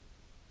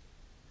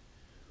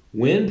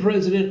 When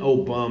President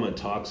Obama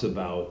talks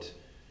about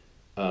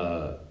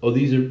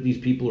these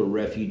people are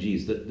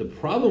refugees. The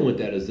problem with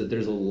that is that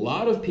there's a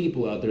lot of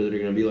people out there that are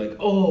going to be like,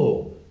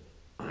 oh,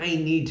 I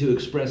need to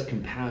express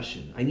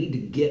compassion. I need to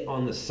get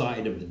on the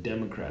side of the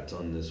Democrats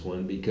on this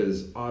one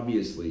because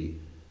obviously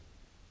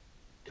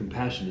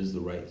compassion is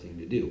the right thing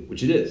to do,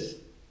 which it is.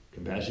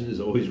 Compassion is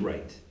always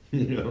right,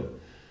 you know.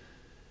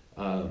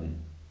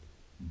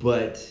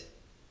 But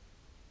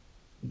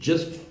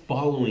just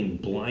following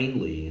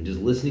blindly and just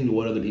listening to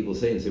what other people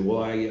say and say,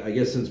 well, I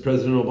guess since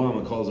President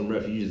Obama calls them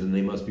refugees, then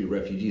they must be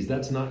refugees.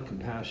 That's not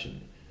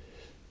compassion.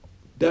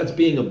 That's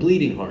being a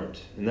bleeding heart,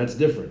 and that's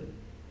different.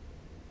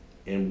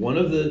 And one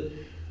of the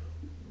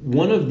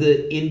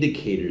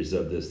indicators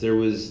of this, there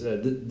was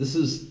this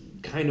is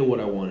kind of what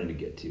I wanted to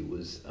get to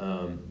was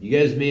you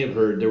guys may have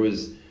heard there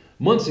was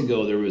months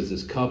ago there was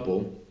this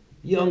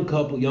young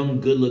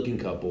good-looking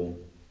couple,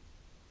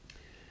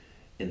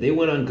 and they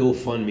went on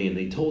GoFundMe and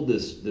they told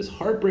this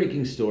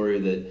heartbreaking story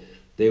that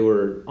they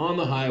were on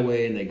the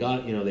highway and they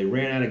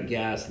ran out of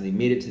gas and they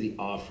made it to the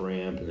off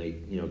ramp and they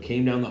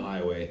came down the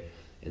highway.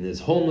 And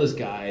this homeless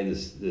guy,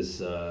 this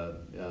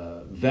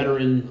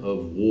veteran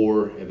of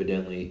war,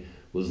 evidently,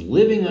 was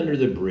living under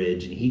the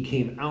bridge, and he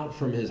came out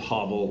from his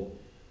hovel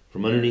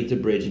from underneath the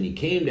bridge, and he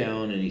came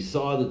down, and he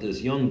saw that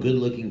this young,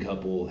 good-looking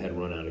couple had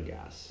run out of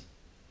gas.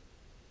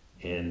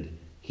 And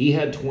he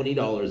had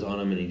 $20 on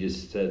him, and he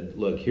just said,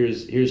 look,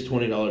 here's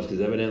 $20, because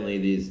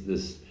evidently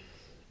this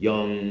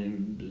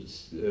young,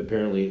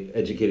 apparently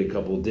educated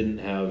couple didn't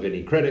have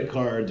any credit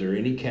cards or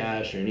any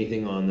cash or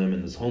anything on them,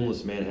 and this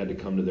homeless man had to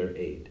come to their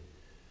aid.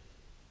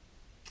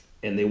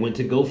 And they went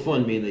to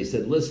GoFundMe and they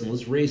said, listen,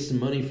 let's raise some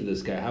money for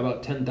this guy. How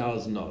about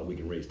 $10,000? We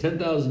can raise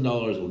 $10,000.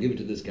 We'll give it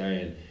to this guy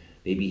and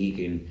maybe he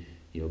can,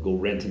 go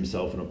rent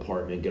himself an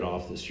apartment, get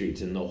off the streets.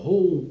 And the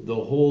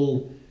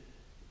whole,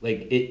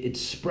 like it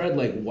spread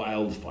like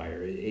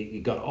wildfire.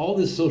 It got all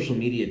this social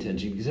media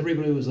attention because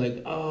everybody was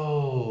like,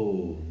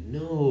 oh,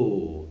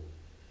 no,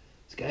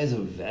 this guy's a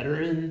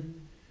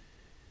veteran.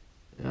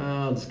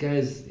 Oh, this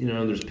guy's,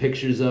 there's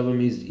pictures of him.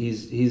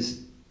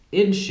 He's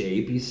in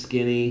shape. He's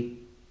skinny.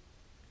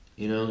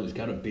 He's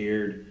got a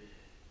beard.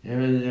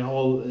 And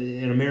all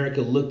in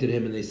America looked at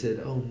him and they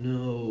said, oh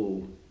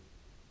no,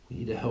 we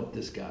need to help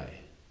this guy.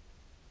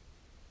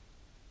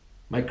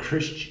 My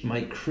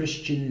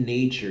Christian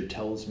nature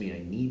tells me I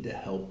need to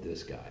help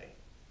this guy.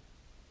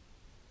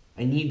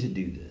 I need to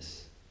do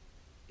this.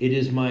 It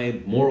is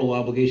my moral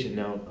obligation.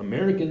 Now,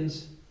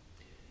 Americans,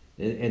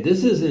 and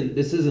this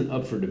isn't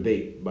up for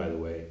debate, by the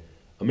way.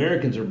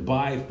 Americans are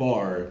by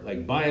far,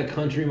 like by a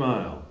country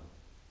mile,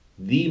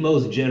 the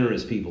most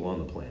generous people on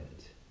the planet.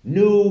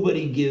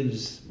 Nobody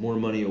gives more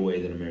money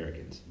away than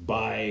Americans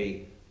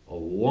by a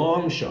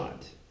long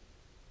shot.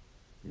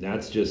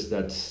 There's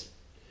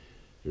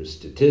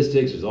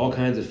statistics, there's all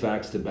kinds of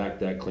facts to back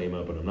that claim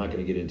up, and I'm not going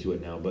to get into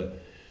it now,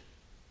 but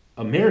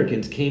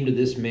Americans came to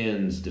this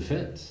man's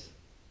defense.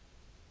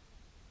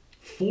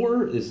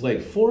 It's like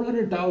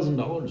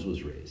 $400,000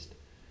 was raised.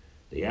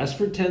 They asked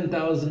for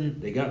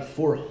 $10,000, they got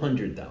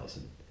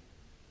 $400,000.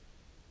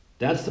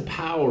 That's the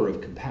power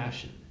of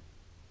compassion.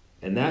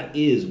 And that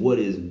is what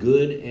is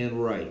good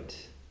and right.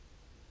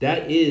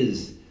 That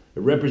is a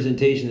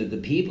representation that the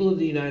people of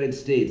the United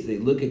States, they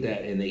look at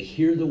that and they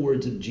hear the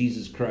words of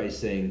Jesus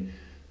Christ saying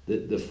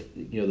that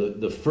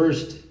the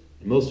first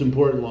most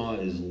important law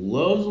is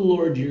love the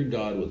Lord your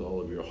God with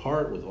all of your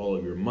heart, with all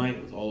of your might,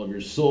 with all of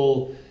your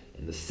soul.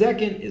 And the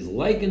second is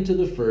like unto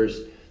the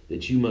first,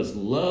 that you must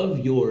love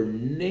your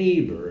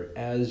neighbor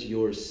as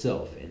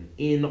yourself. And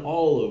in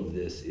all of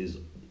this is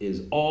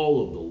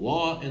all of the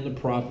law and the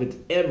prophets.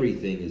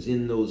 Everything is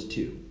in those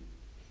two.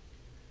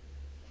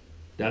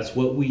 That's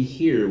what we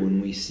hear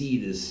when we see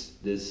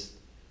this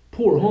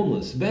poor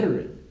homeless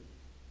veteran.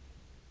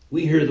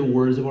 We hear the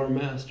words of our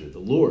master, the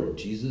Lord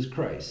Jesus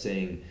Christ,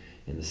 saying,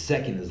 and the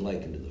second is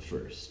like unto the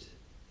first.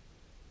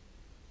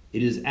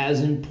 It is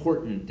as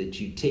important that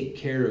you take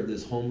care of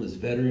this homeless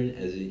veteran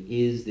as it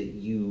is that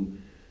you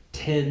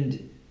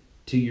tend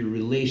to your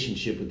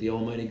relationship with the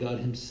Almighty God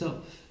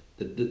himself.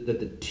 That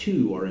the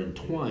two are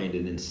entwined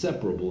and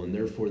inseparable and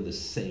therefore the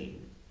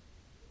same.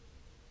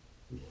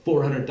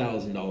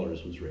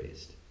 $400,000 was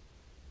raised.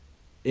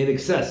 In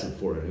excess of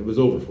 $400,000. It was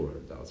over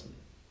 $400,000.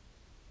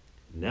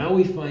 Now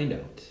we find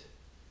out,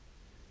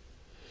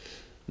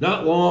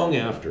 not long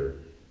after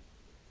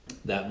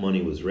that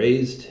money was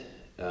raised,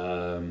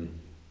 here,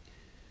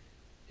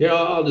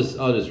 I'll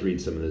just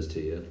read some of this to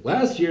you.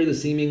 Last year, the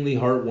seemingly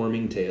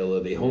heartwarming tale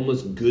of a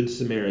homeless Good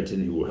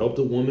Samaritan who helped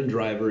a woman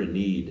driver in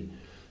need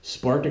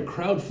sparked a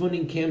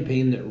crowdfunding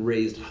campaign that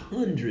raised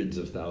hundreds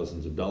of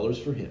thousands of dollars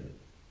for him.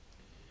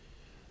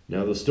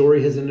 Now the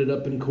story has ended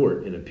up in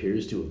court and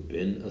appears to have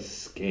been a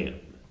scam.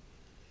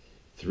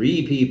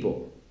 3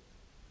 people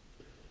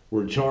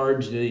were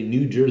charged in a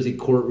New Jersey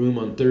courtroom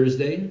on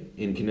Thursday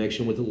in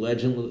connection with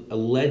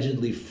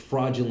allegedly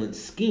fraudulent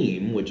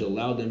scheme which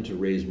allowed them to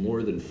raise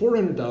more than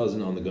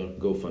 $400,000 on the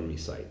GoFundMe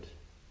site.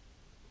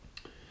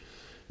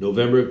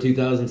 November of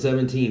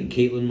 2017,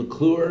 Caitlin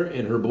McClure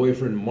and her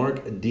boyfriend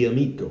Mark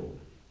D'Amico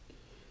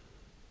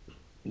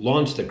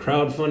launched a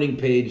crowdfunding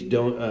page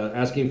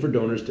asking for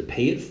donors to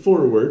pay it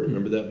forward.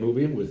 Remember that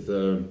movie with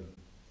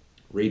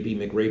Rapey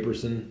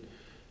McRaperson,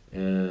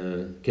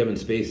 Kevin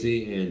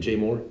Spacey, and Jay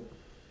Moore?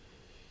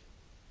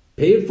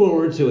 Pay it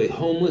forward to a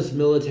homeless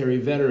military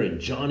veteran,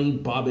 Johnny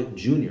Bobbitt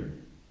Jr.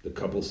 The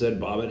couple said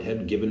Bobbitt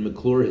had given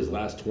McClure his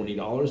last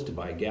 $20 to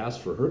buy gas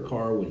for her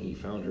car when he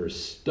found her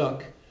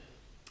stuck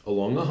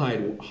along a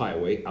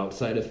highway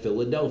outside of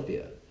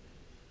Philadelphia.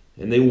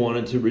 And they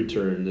wanted to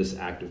return this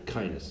act of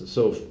kindness. And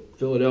so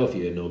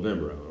Philadelphia in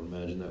November, I would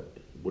imagine that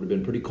would have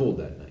been pretty cold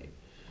that night.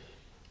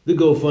 The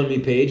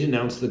GoFundMe page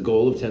announced the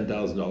goal of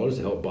 $10,000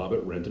 to help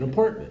Bobbitt rent an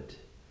apartment,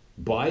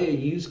 buy a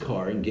used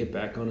car, and get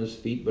back on his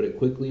feet, but it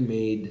quickly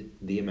made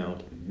the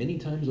amount many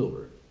times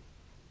over.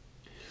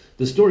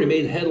 The story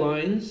made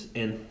headlines,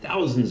 and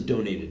thousands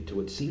donated to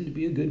what seemed to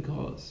be a good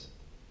cause.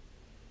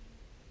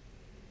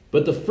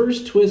 But the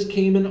first twist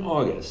came in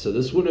August, so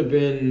this would have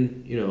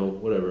been,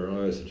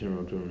 August,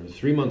 September, October,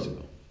 3 months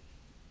ago.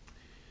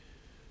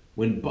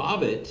 When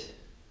Bobbitt,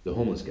 the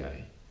homeless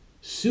guy,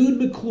 sued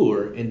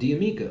McClure and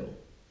D'Amico,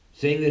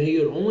 saying that he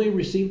had only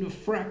received a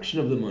fraction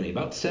of the money,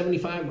 about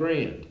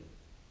 $75,000,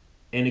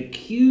 and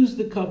accused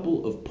the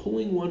couple of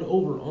pulling one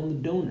over on the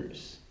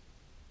donors.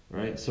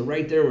 Right? So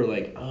right there we're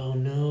like, oh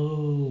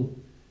no,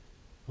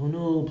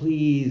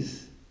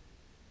 please,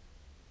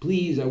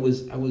 I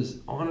was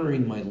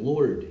honoring my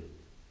Lord.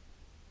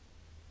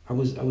 I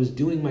was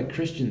doing my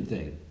Christian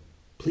thing.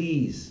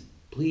 Please,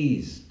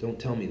 don't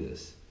tell me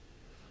this.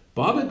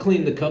 Bobbitt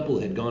claimed the couple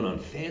had gone on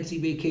fancy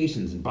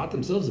vacations and bought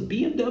themselves a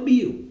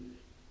BMW,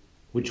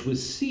 which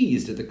was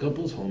seized at the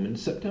couple's home in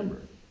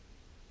September.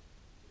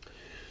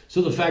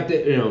 So the fact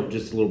that,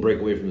 just a little break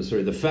away from the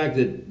story, the fact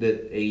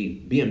that a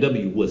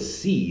BMW was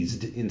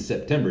seized in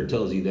September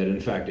tells you that, in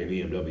fact, a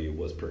BMW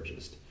was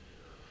purchased.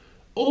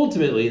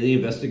 Ultimately, the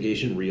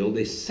investigation revealed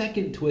a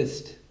second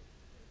twist.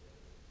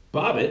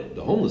 Bobbitt,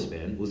 the homeless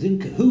man, was in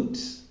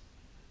cahoots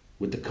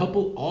with the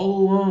couple all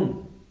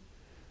along.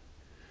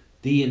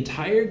 The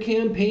entire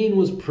campaign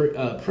was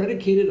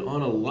predicated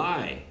on a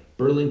lie,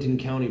 Burlington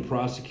County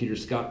Prosecutor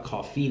Scott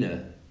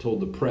Coffina told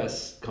the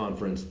press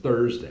conference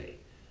Thursday.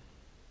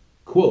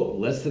 Quote,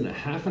 less than a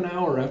half an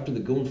hour after the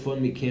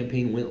GoFundMe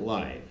campaign went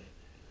live,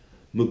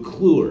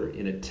 McClure,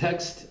 in a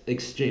text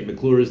exchange,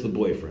 McClure is the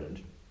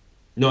boyfriend.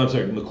 No, I'm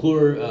sorry,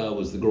 McClure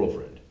was the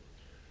girlfriend.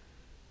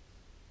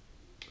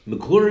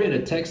 McClure, in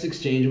a text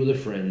exchange with a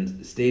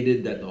friend,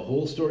 stated that the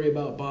whole story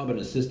about Bobbitt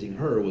assisting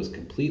her was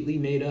completely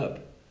made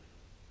up,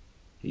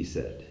 he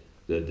said,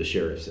 the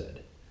sheriff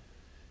said.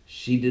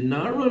 She did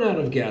not run out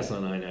of gas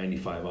on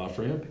I-95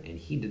 off-ramp, and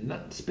he did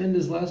not spend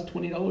his last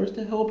 $20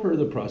 to help her,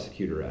 the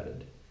prosecutor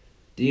added.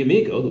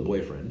 D'Amico, the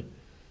boyfriend,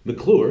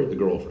 McClure, the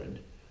girlfriend,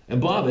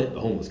 and Bobbitt, the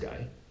homeless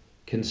guy,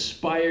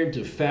 conspired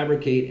to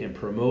fabricate and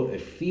promote a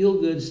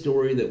feel-good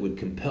story that would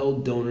compel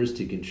donors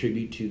to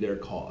contribute to their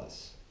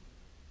cause.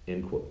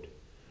 End quote.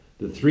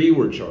 The three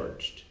were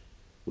charged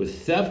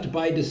with theft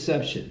by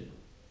deception.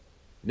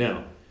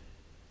 Now,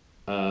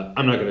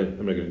 I'm not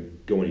gonna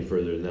go any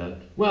further than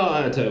that. Well,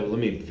 I'll tell you. Let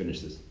me finish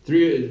this.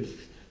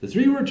 The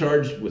three were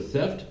charged with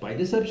theft by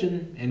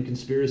deception and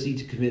conspiracy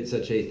to commit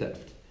such a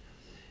theft.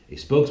 A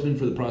spokesman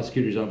for the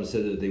prosecutor's office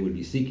said that they would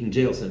be seeking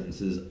jail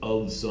sentences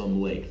of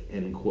some length,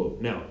 end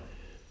quote. Now,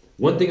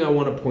 one thing I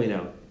want to point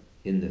out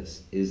in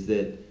this is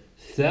that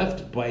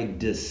theft by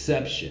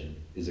deception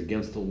is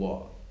against the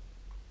law.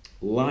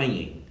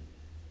 Lying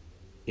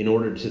in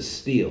order to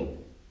steal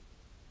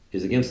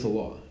is against the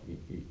law.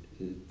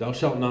 Thou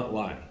shalt not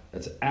lie.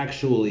 That's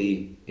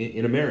actually,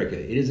 in America,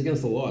 it is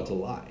against the law to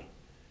lie.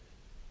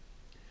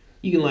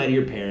 You can lie to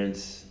your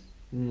parents,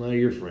 you can lie to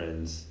your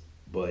friends,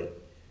 but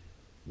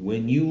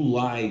when you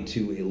lie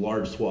to a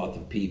large swath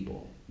of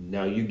people,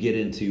 now you get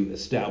into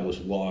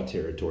established law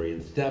territory,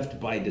 and theft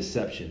by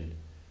deception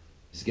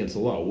is against the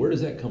law. Where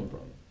does that come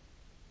from?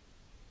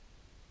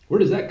 Where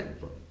does that come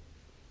from?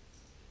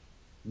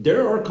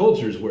 There are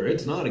cultures where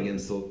it's not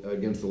against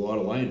the law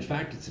to lie. In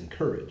fact, it's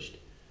encouraged.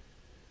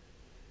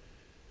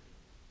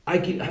 I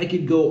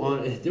could go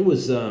on. There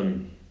was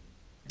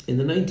in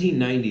the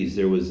 1990s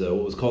there was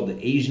what was called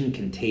the Asian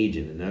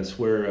contagion, and that's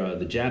where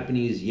the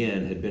Japanese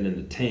yen had been in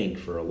the tank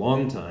for a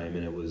long time,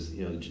 and it was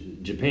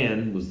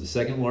Japan was the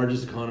second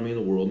largest economy in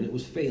the world, and it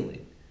was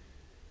failing.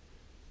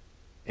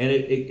 And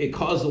it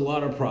caused a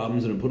lot of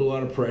problems, and it put a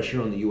lot of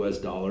pressure on the U.S.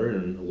 dollar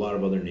and a lot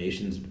of other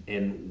nations.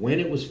 And when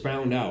it was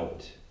found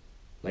out,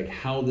 like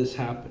how this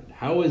happened,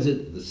 how is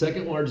it the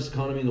second largest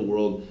economy in the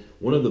world,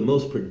 one of the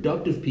most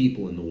productive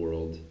people in the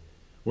world,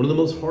 one of the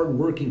most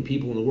hardworking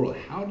people in the world,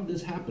 how did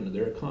this happen to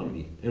their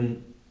economy?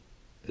 And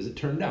as it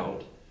turned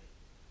out,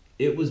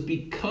 it was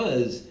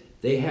because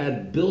they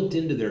had built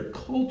into their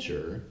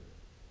culture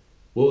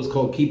what was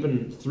called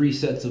keeping 3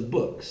 sets of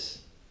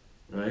books,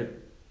 right?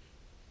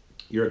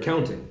 Your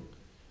accounting.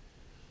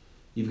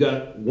 You've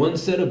got one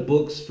set of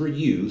books for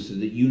you so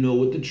that you know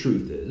what the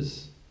truth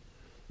is.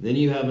 Then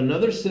you have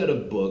another set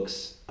of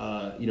books,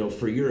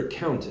 for your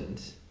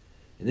accountant.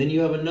 And then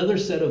you have another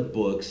set of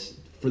books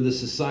for the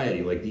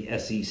society, like the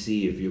SEC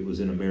if it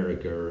was in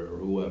America or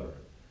whoever.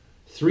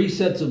 3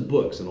 sets of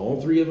books, and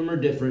all 3 of them are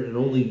different, and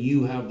only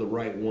you have the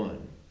right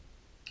one.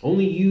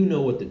 Only you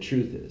know what the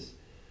truth is.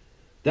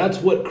 That's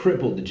what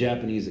crippled the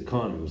Japanese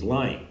economy, was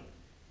lying.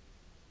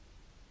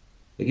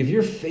 Like, if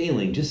you're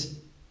failing, just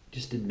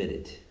admit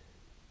it.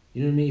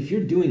 You know what I mean? If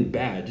you're doing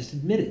bad, just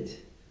admit it.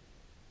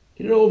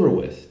 Get it over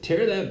with.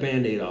 Tear that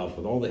Band-Aid off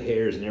with all the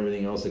hairs and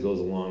everything else that goes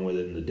along with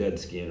it and the dead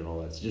skin and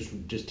all that. So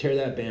just tear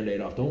that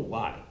Band-Aid off. Don't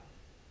lie.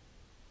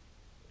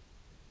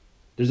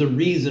 There's a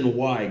reason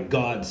why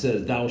God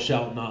says, thou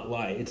shalt not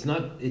lie. It's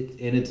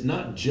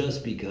not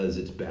just because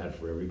it's bad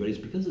for everybody. It's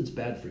because it's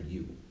bad for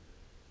you.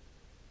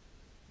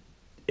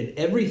 And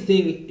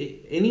everything,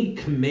 any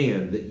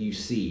command that you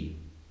see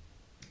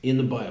in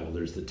the Bible,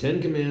 there's the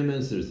 10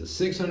 Commandments, there's the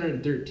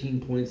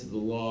 613 points of the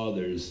law,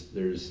 there's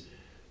this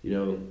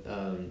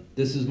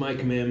is my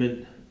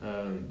commandment,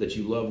 that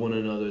you love one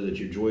another, that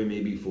your joy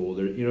may be full.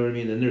 There, you know what I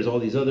mean? And there's all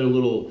these other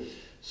little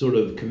sort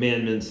of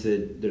commandments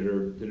that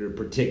are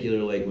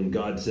particular, like when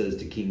God says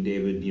to King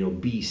David,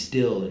 be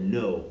still and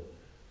know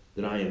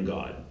that I am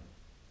God.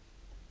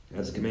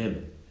 That's a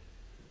commandment.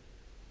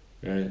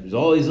 Right? There's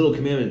all these little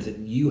commandments,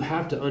 and you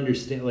have to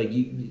understand,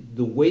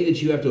 the way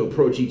that you have to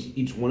approach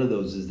each one of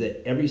those is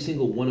that every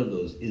single one of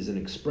those is an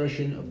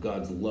expression of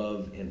God's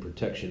love and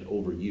protection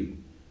over you.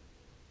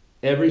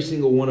 Every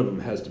single one of them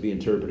has to be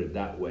interpreted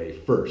that way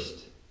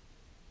first.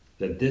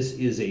 That this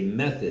is a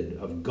method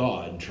of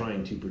God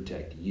trying to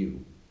protect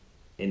you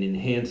and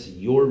enhance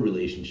your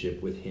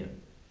relationship with Him.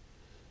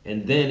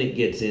 And then it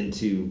gets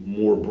into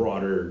more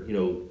broader,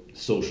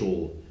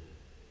 social,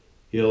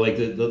 like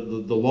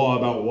the law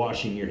about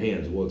washing your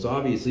hands. Well, it's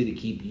obviously to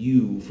keep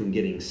you from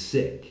getting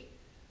sick.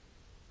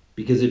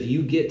 Because if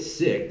you get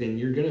sick, then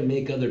you're going to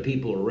make other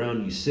people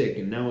around you sick,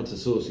 and now it's a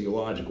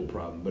sociological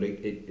problem. But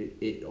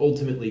it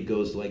ultimately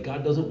goes to,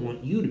 God doesn't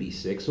want you to be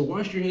sick, so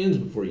wash your hands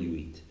before you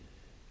eat.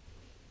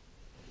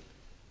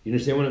 You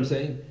understand what I'm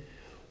saying?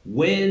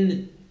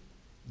 When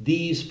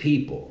these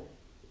people,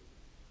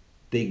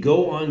 they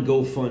go on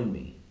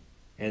GoFundMe,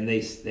 and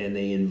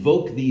they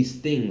invoke these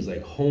things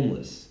like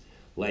homeless,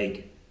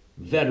 like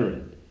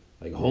veteran,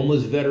 like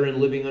homeless veteran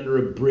living under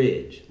a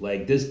bridge,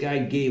 like this guy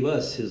gave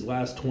us his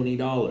last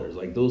 $20,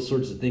 like those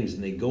sorts of things,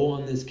 and they go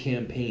on this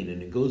campaign,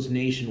 and it goes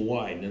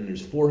nationwide, and then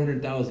there's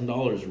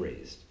 $400,000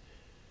 raised.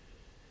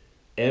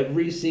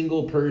 Every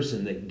single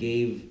person that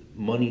gave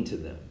money to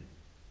them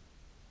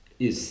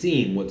is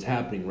seeing what's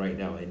happening right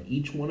now, and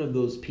each one of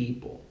those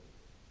people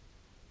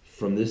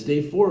from this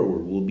day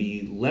forward will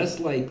be less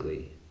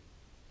likely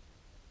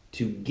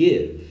to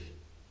give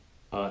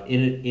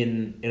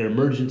in an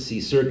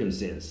emergency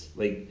circumstance.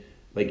 Like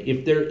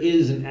if there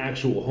is an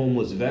actual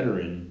homeless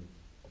veteran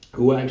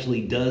who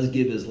actually does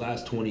give his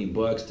last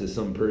 $20 to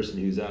some person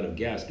who's out of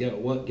gas,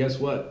 guess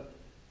what?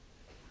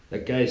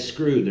 That guy's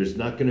screwed. There's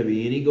not going to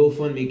be any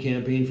GoFundMe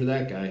campaign for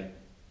that guy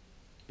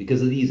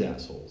because of these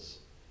assholes.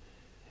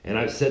 And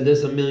I've said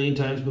this a million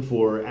times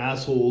before,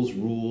 assholes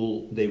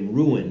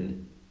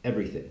ruin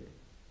everything.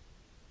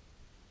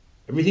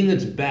 Everything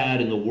that's bad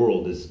in the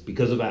world is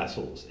because of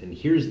assholes. And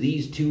here's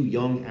these 2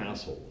 young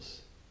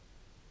assholes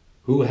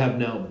who have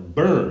now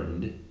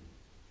burned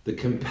the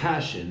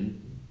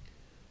compassion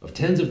of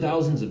tens of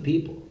thousands of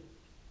people.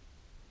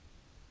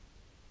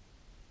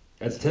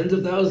 That's tens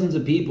of thousands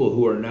of people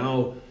who are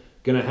now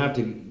going to have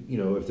to,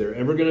 if they're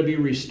ever going to be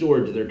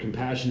restored to their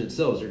compassionate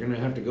selves, they're going to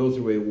have to go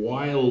through a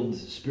wild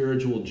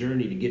spiritual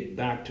journey to get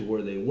back to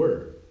where they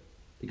were.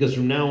 Because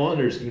from now on,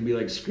 there's going to be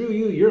like, screw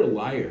you, you're a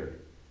liar.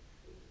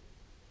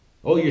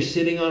 Oh, you're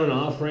sitting on an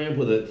off-ramp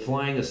with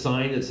flying a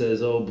sign that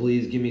says, oh,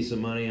 please give me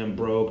some money, I'm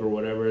broke, or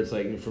whatever. It's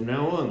like, from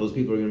now on, those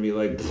people are going to be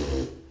like,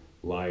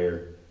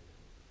 liar.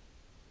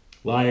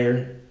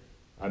 Liar.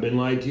 I've been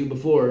lied to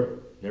before.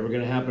 Never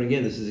going to happen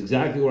again. This is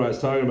exactly what I was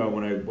talking about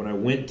when I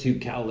went to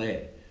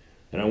Calais.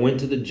 And I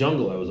went to the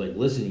jungle. I was like,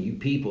 listen, you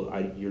people,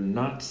 you're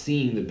not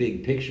seeing the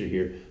big picture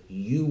here.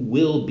 You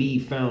will be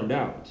found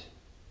out.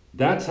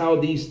 That's how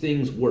these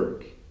things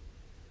work.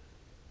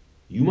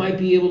 You might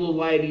be able to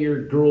lie to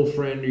your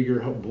girlfriend or your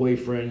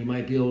boyfriend. You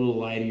might be able to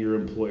lie to your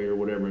employer or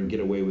whatever and get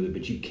away with it.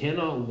 But you can't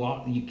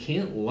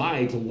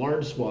lie to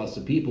large swaths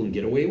of people and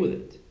get away with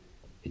it.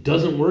 It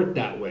doesn't work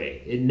that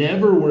way. It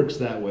never works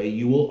that way.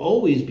 You will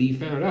always be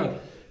found out,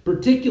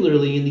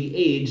 particularly in the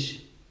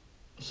age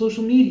of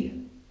social media.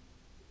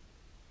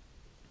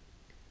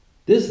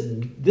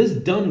 This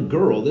dumb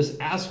girl, this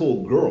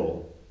asshole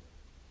girl,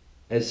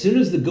 as soon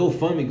as the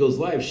GoFundMe goes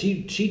live,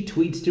 she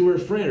tweets to her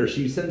friend, or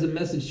she sends a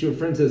message to her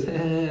friend, says,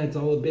 it's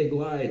all a big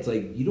lie. It's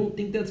like, you don't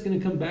think that's going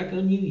to come back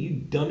on you, you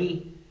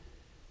dummy?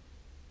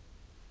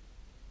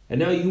 And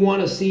now you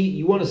want to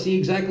see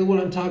exactly what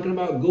I'm talking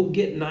about? Go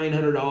get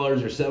 $900 or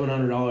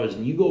 $700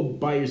 and you go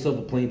buy yourself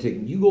a plane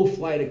ticket. You go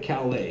fly to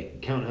Calais.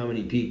 Count how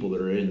many people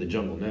that are in the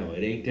jungle now.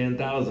 It ain't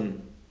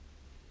 10,000.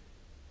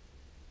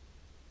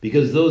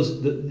 Because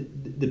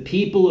the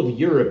people of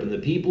Europe and the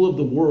people of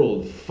the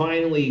world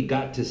finally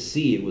got to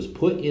see, it was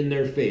put in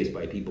their face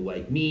by people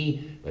like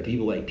me, by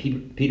people like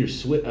Peter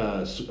Sweden,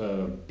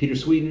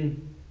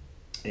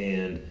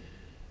 and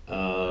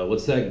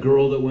What's that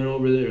girl that went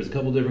over there? There's a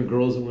couple different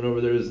girls that went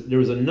over there. There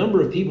was a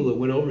number of people that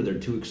went over there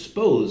to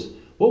expose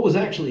what was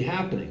actually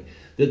happening.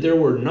 That there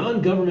were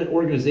non-government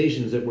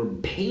organizations that were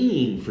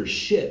paying for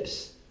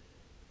ships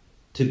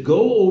to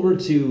go over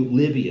to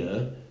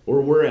Libya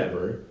or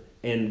wherever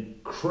and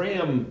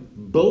cram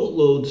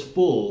boatloads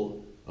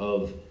full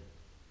of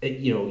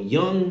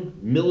young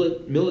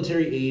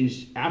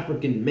military-aged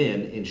African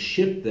men and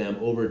ship them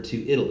over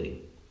to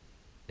Italy.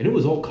 And it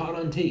was all caught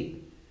on tape.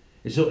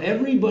 And so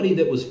everybody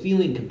that was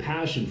feeling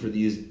compassion for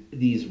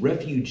these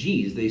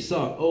refugees, they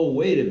saw, oh,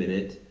 wait a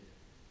minute,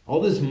 all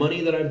this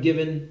money that I've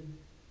given,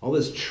 all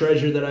this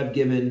treasure that I've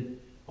given,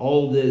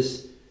 all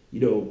this,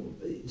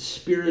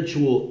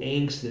 spiritual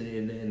angst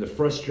and the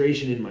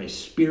frustration in my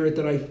spirit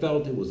that I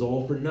felt, it was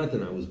all for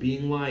nothing. I was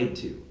being lied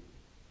to.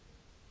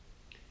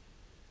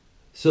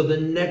 So the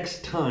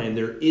next time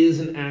there is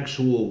an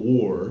actual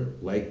war,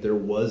 like there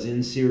was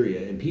in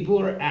Syria, and people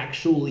are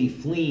actually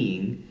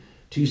fleeing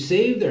to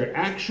save their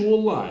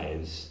actual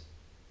lives,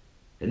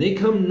 and they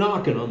come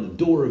knocking on the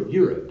door of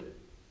Europe,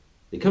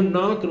 they come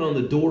knocking on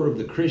the door of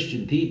the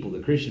Christian people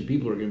are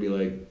going to be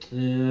like, I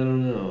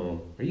don't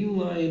know, are you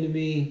lying to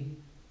me?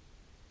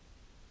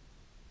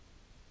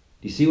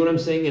 Do you see what I'm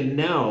saying? And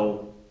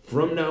now,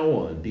 from now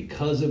on,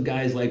 because of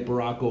guys like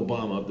Barack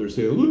Obama, they're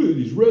saying, look at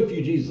these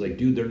refugees. It's like,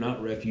 dude, they're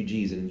not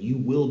refugees, and you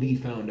will be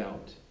found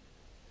out.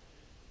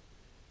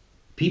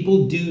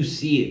 People do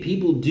see it.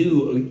 People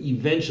do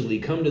eventually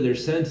come to their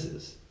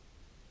senses.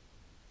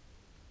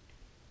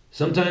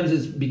 Sometimes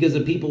it's because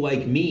of people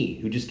like me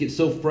who just get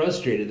so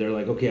frustrated. They're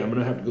like, okay, I'm going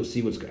to have to go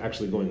see what's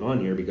actually going on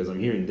here because I'm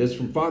hearing this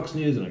from Fox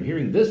News and I'm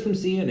hearing this from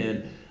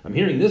CNN. I'm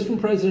hearing this from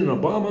President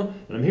Obama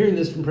and I'm hearing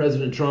this from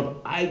President Trump.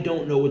 I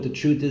don't know what the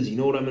truth is. You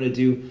know what I'm going to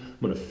do? I'm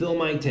going to fill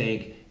my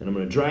tank and I'm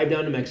going to drive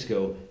down to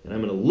Mexico and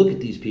I'm going to look at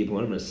these people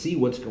and I'm going to see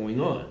what's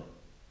going on.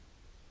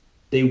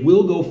 They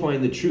will go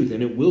find the truth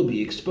and it will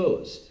be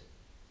exposed.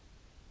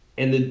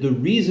 And the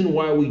reason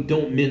why we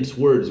don't mince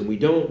words and we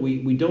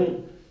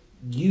don't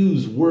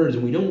use words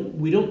and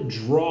we don't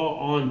draw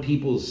on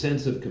people's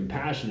sense of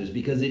compassion is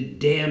because it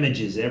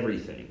damages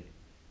everything.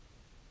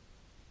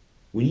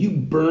 When you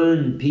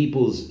burn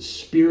people's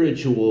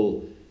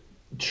spiritual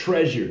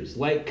treasures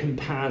like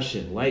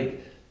compassion,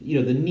 like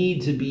the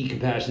need to be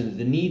compassionate,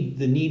 the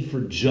need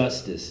for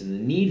justice and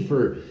the need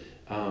for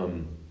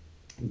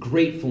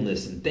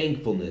gratefulness and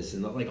thankfulness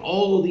and like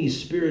all of these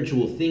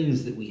spiritual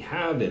things that we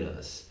have in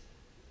us,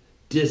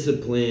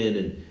 discipline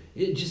and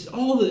it just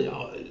all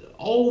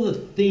the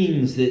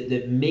things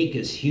that make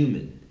us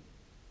human.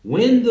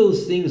 When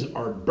those things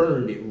are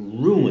burned, it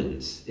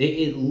ruins.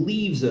 It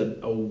leaves a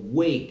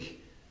wake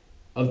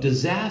of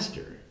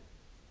disaster.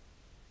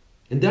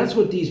 And that's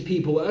what these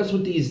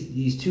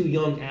two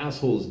young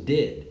assholes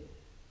did.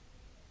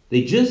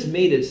 They just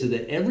made it so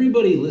that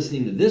everybody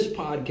listening to this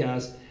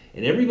podcast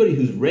and everybody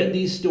who's read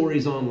these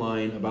stories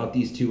online about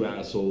these two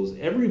assholes,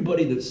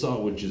 everybody that saw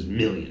it, which is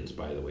millions,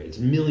 by the way, it's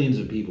millions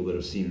of people that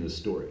have seen this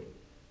story.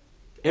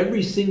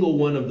 Every single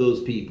one of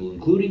those people,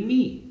 including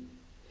me,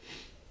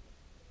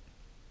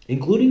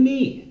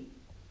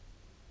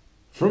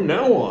 from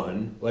now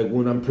on, like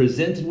when I'm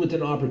presented with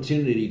an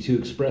opportunity to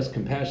express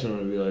compassion, I'm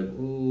going to be like,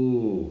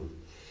 ooh,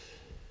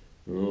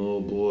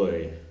 oh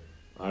boy,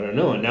 I don't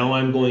know. And now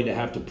I'm going to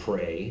have to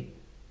pray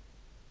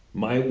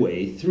my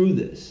way through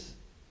this.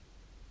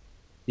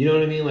 You know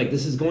what I mean? Like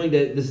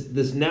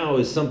this now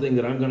is something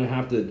that I'm going to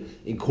have to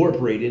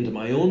incorporate into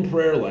my own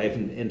prayer life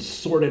and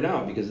sort it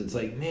out because it's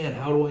like, man,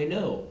 how do I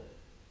know?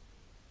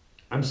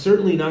 I'm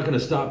certainly not going to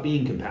stop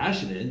being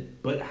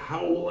compassionate, but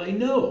how will I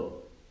know?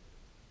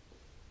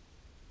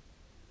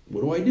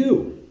 What do I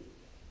do?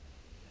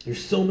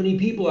 There's so many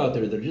people out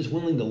there that are just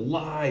willing to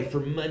lie for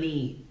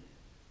money.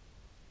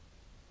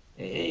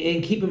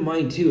 And keep in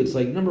mind too, it's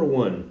like, number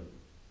one,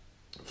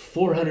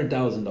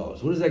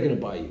 $400,000. What is that going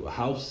to buy you? A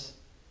house?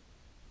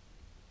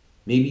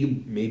 Maybe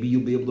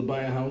you'll be able to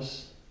buy a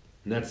house,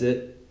 and that's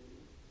it.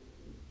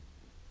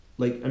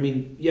 Like, I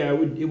mean, yeah,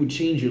 it would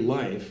change your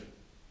life,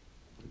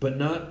 but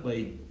not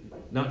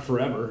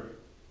forever.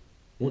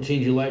 It won't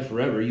change your life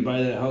forever. You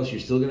buy that house, you're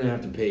still gonna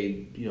have to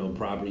pay,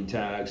 property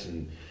tax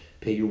and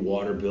pay your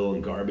water bill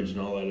and garbage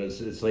and all that.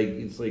 It's like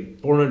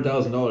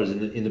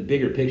 $400,000 in the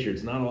bigger picture.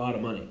 It's not a lot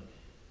of money,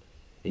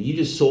 and you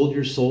just sold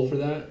your soul for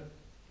that.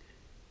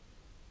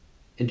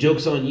 And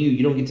joke's on you.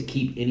 You don't get to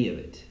keep any of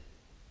it.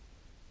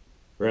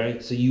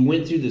 Right? So you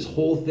went through this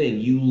whole thing.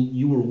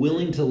 You were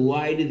willing to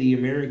lie to the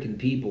American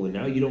people, and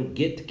now you don't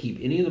get to keep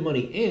any of the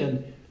money.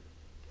 And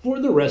for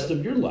the rest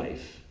of your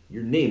life,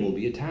 your name will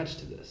be attached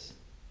to this.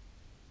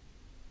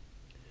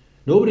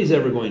 Nobody's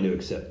ever going to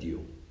accept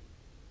you.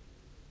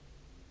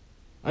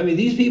 I mean,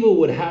 these people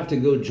would have to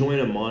go join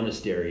a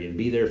monastery and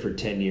be there for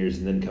 10 years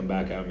and then come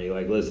back at me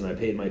like, listen, I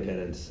paid my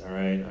penance, all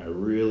right? I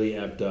really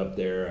effed up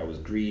there. I was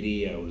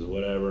greedy. I was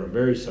whatever. I'm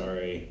very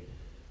sorry.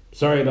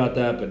 Sorry about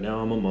that, but now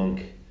I'm a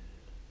monk.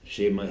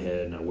 Shave my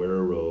head and I wear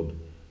a robe.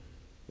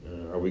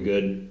 Are we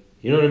good?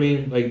 You know what I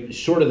mean? Like,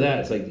 short of that,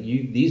 it's like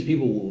these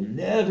people will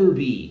never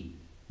be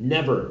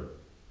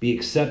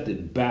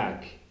accepted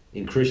back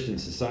in Christian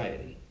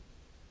society.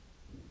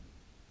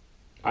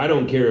 I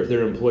don't care if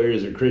their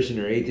employers are Christian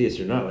or atheist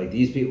or not. Like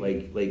these people,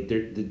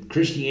 the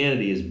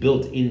Christianity is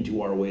built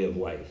into our way of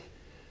life,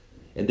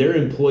 and their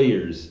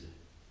employers,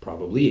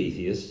 probably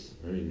atheists.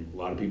 I mean, a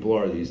lot of people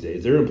are these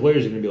days. Their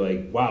employers are going to be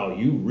like, "Wow,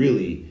 you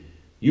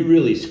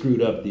really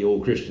screwed up the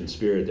old Christian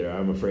spirit there.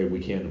 I'm afraid we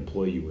can't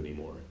employ you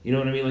anymore." You know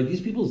what I mean? Like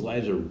these people's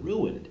lives are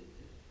ruined.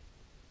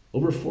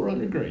 Over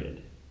 400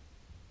 grand.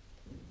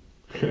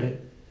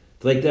 Right?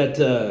 It's like that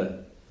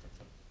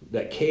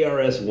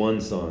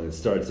KRS-One song. It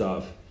starts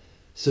off,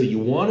 "So you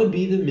want to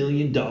be the $1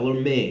 million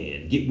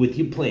man, get with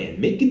your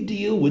plan, make a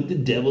deal with the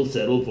devil,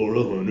 settle for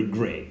 100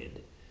 grand.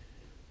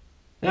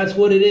 That's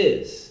what it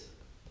is.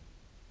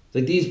 It's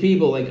like these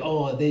people, like,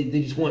 oh, they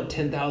just want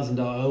 $10,000.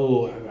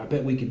 Oh, I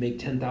bet we could make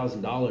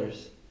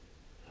 $10,000.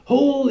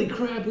 Holy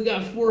crap, we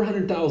got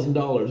 $400,000.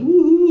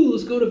 Woohoo,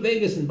 let's go to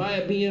Vegas and buy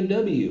a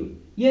BMW.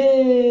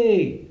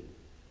 Yay!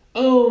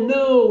 Oh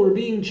no, we're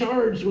being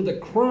charged with a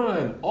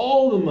crime.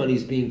 All the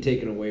money's being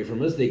taken away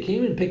from us. They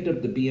came and picked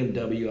up the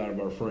BMW out of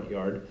our front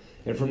yard,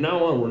 and from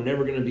now on, we're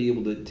never going to be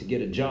able to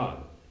get a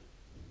job."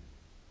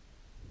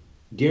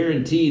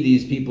 Guarantee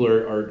these people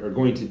are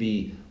going to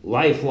be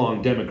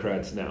lifelong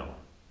Democrats now.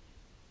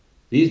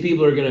 These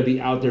people are going to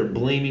be out there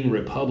blaming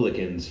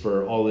Republicans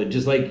for all the,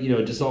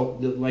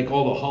 like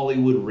all the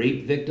Hollywood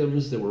rape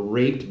victims that were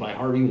raped by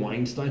Harvey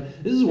Weinstein.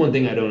 This is one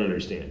thing I don't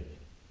understand.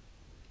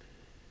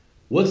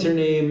 What's her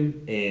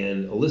name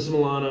and Alyssa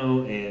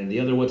Milano and the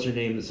other what's her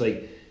name? It's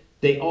like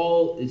they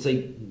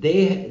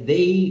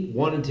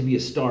wanted to be a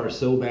star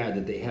so bad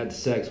that they had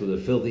sex with a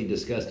filthy,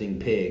 disgusting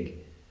pig,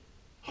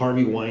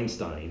 Harvey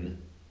Weinstein.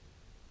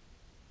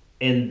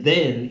 And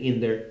then, in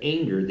their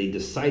anger, they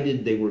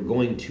decided they were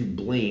going to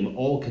blame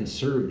all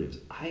conservatives.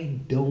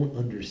 I don't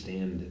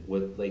understand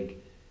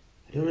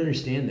I don't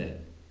understand that.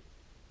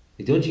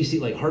 Like, don't you see,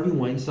 like, Harvey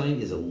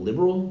Weinstein is a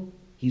liberal?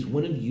 He's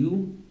one of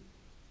you?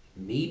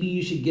 Maybe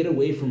you should get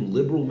away from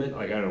liberal men.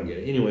 Like, I don't get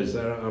it. Anyways,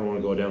 I don't want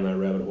to go down that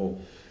rabbit hole.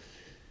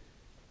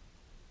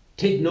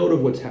 Take note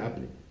of what's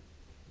happening.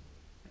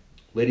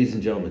 Ladies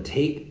and gentlemen,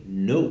 take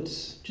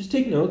notes. Just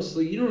take notes.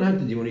 Like, you don't have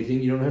to do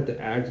anything. You don't have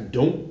to act.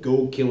 Don't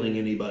go killing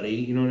anybody.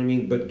 You know what I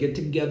mean? But get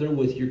together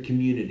with your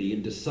community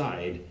and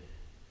decide,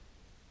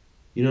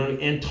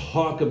 and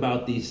talk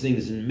about these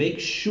things and make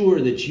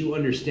sure that you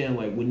understand,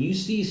 like, when you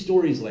see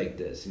stories like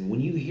this and when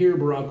you hear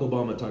Barack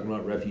Obama talking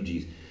about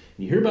refugees and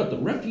you hear about the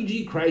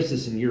refugee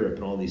crisis in Europe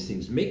and all these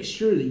things, make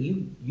sure that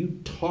you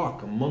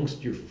talk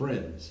amongst your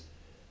friends,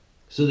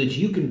 so that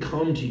you can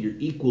come to your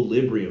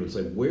equilibrium. It's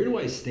like, where do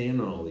I stand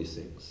on all these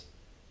things?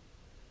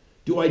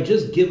 Do I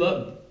just give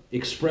up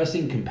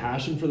expressing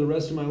compassion for the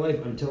rest of my life?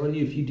 I'm telling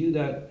you, if you do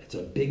that, it's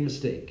a big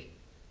mistake.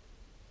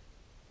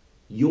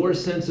 Your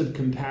sense of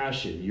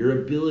compassion,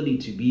 your ability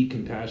to be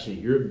compassionate,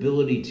 your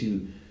ability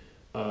to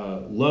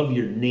love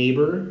your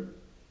neighbor,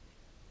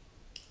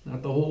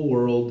 not the whole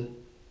world.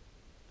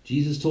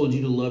 Jesus told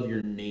you to love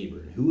your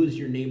neighbor. Who is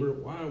your neighbor?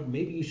 Wow,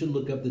 maybe you should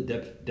look up the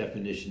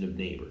definition of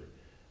neighbor.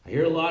 I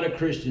hear a lot of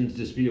Christians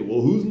dispute, well,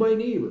 who's my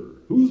neighbor?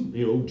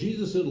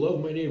 Jesus said, love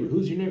my neighbor.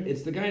 Who's your neighbor?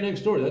 It's the guy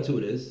next door. That's who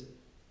it is.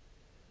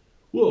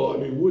 Well, I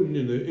mean, wouldn't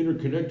in the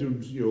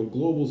interconnected,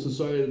 global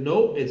society?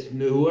 No, it's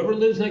whoever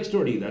lives next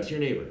door to you. That's your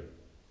neighbor.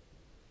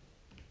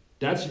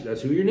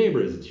 That's who your neighbor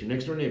is. It's your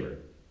next door neighbor.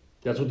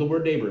 That's what the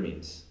word neighbor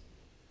means.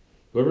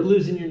 Whoever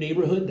lives in your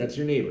neighborhood, that's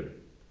your neighbor.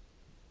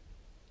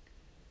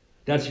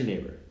 That's your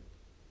neighbor.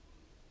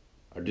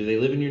 Or do they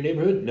live in your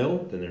neighborhood? No,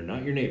 then they're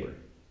not your neighbor.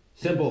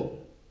 Simple.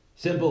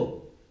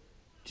 Simple.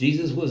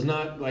 Jesus was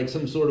not like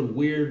some sort of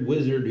weird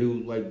wizard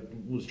who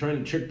was trying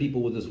to trick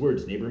people with his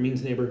words. Neighbor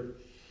means neighbor.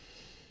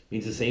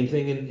 Means the same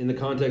thing in the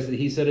context that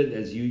he said it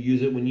as you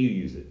use it when you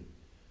use it.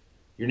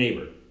 Your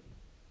neighbor.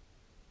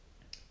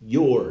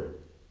 Your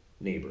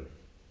neighbor.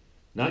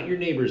 Not your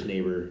neighbor's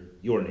neighbor,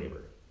 your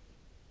neighbor.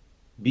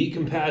 Be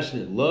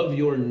compassionate. Love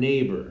your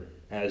neighbor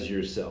as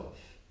yourself.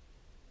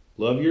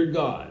 Love your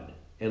God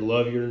and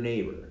love your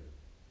neighbor.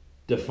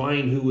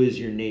 Define who is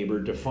your neighbor,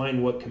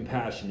 define what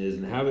compassion is,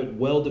 and have it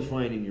well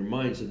defined in your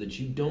mind so that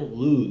you don't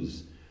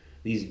lose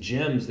these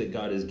gems that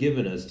God has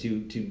given us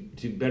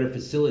to better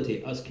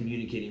facilitate us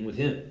communicating with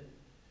Him.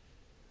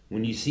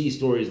 When you see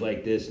stories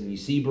like this, and you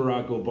see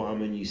Barack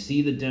Obama, and you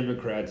see the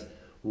Democrats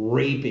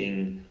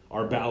raping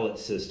our ballot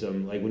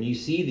system, like when you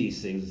see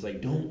these things, it's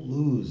like, don't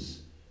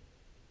lose.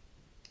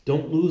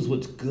 Don't lose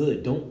what's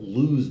good. Don't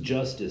lose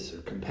justice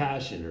or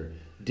compassion or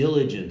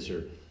diligence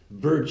or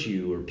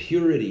virtue or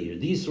purity or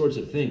these sorts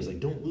of things. Like,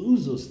 don't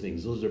lose those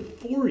things. Those are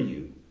for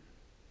you.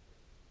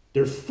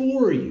 They're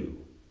for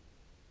you.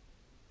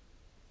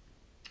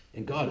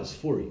 And God is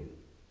for you.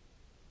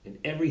 And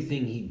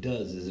everything He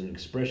does is an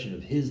expression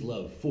of His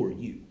love for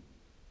you.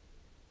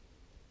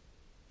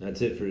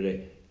 That's it for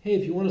today. Hey,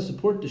 if you want to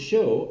support the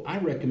show, I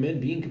recommend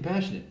being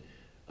compassionate.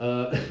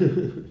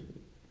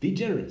 Be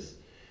generous.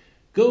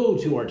 Go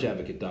to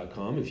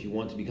archadvocate.com if you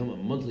want to become a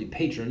monthly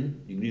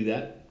patron. You can do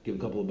that. Give a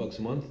couple of bucks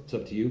a month. It's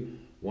up to you.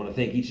 I want to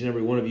thank each and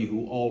every one of you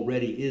who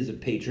already is a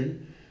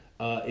patron.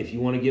 If you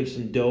want to give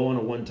some dough on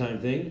a one-time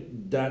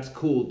thing, that's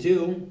cool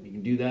too. You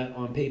can do that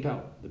on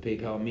PayPal. The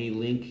PayPal Me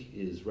link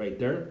is right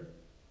there.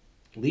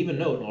 Leave a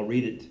note and I'll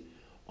read it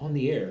on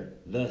the air,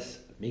 thus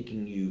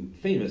making you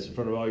famous in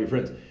front of all your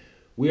friends.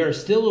 We are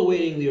still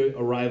awaiting the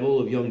arrival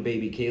of young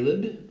baby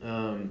Caleb.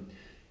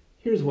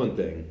 Here's one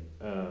thing.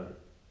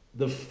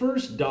 The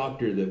first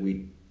doctor that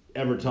we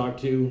ever talked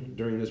to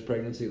during this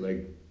pregnancy,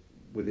 like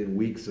within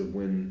weeks of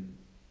when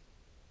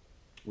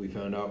we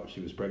found out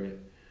she was pregnant,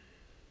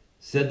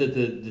 said that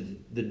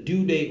the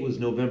due date was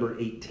November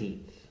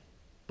 18th.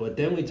 But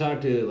then we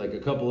talked to like a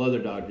couple other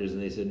doctors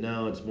and they said,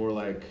 no, it's more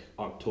like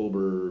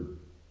October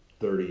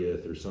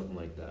 30th or something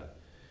like that.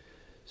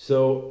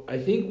 So I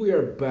think we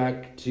are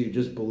back to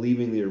just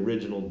believing the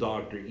original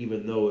doctor,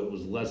 even though it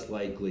was less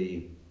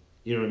likely,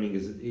 you know what I mean?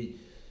 Because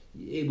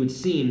it would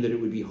seem that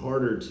it would be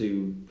harder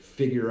to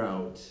figure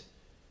out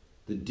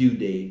the due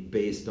date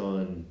based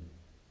on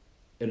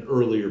an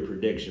earlier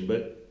prediction.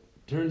 But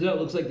turns out,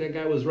 looks like that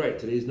guy was right.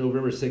 Today's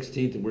November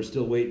 16th, and we're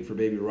still waiting for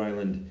baby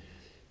Ryland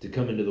to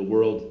come into the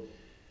world.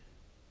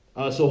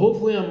 So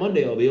hopefully on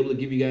Monday, I'll be able to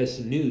give you guys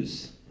some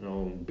news.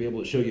 I'll be able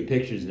to show you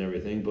pictures and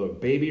everything. But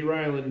baby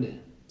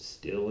Ryland,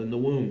 still in the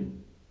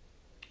womb,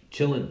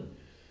 chilling,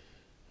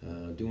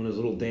 doing his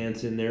little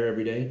dance in there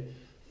every day.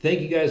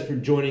 Thank you guys for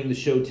joining the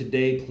show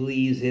today.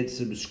 Please hit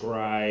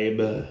subscribe,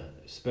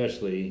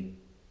 especially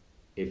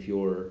if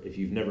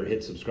you've never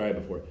hit subscribe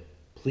before.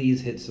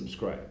 Please hit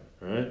subscribe,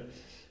 all right?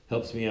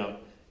 Helps me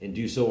out. And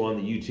do so on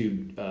the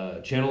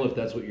YouTube channel if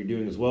that's what you're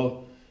doing as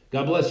well.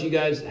 God bless you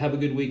guys. Have a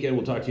good weekend.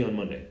 We'll talk to you on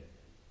Monday.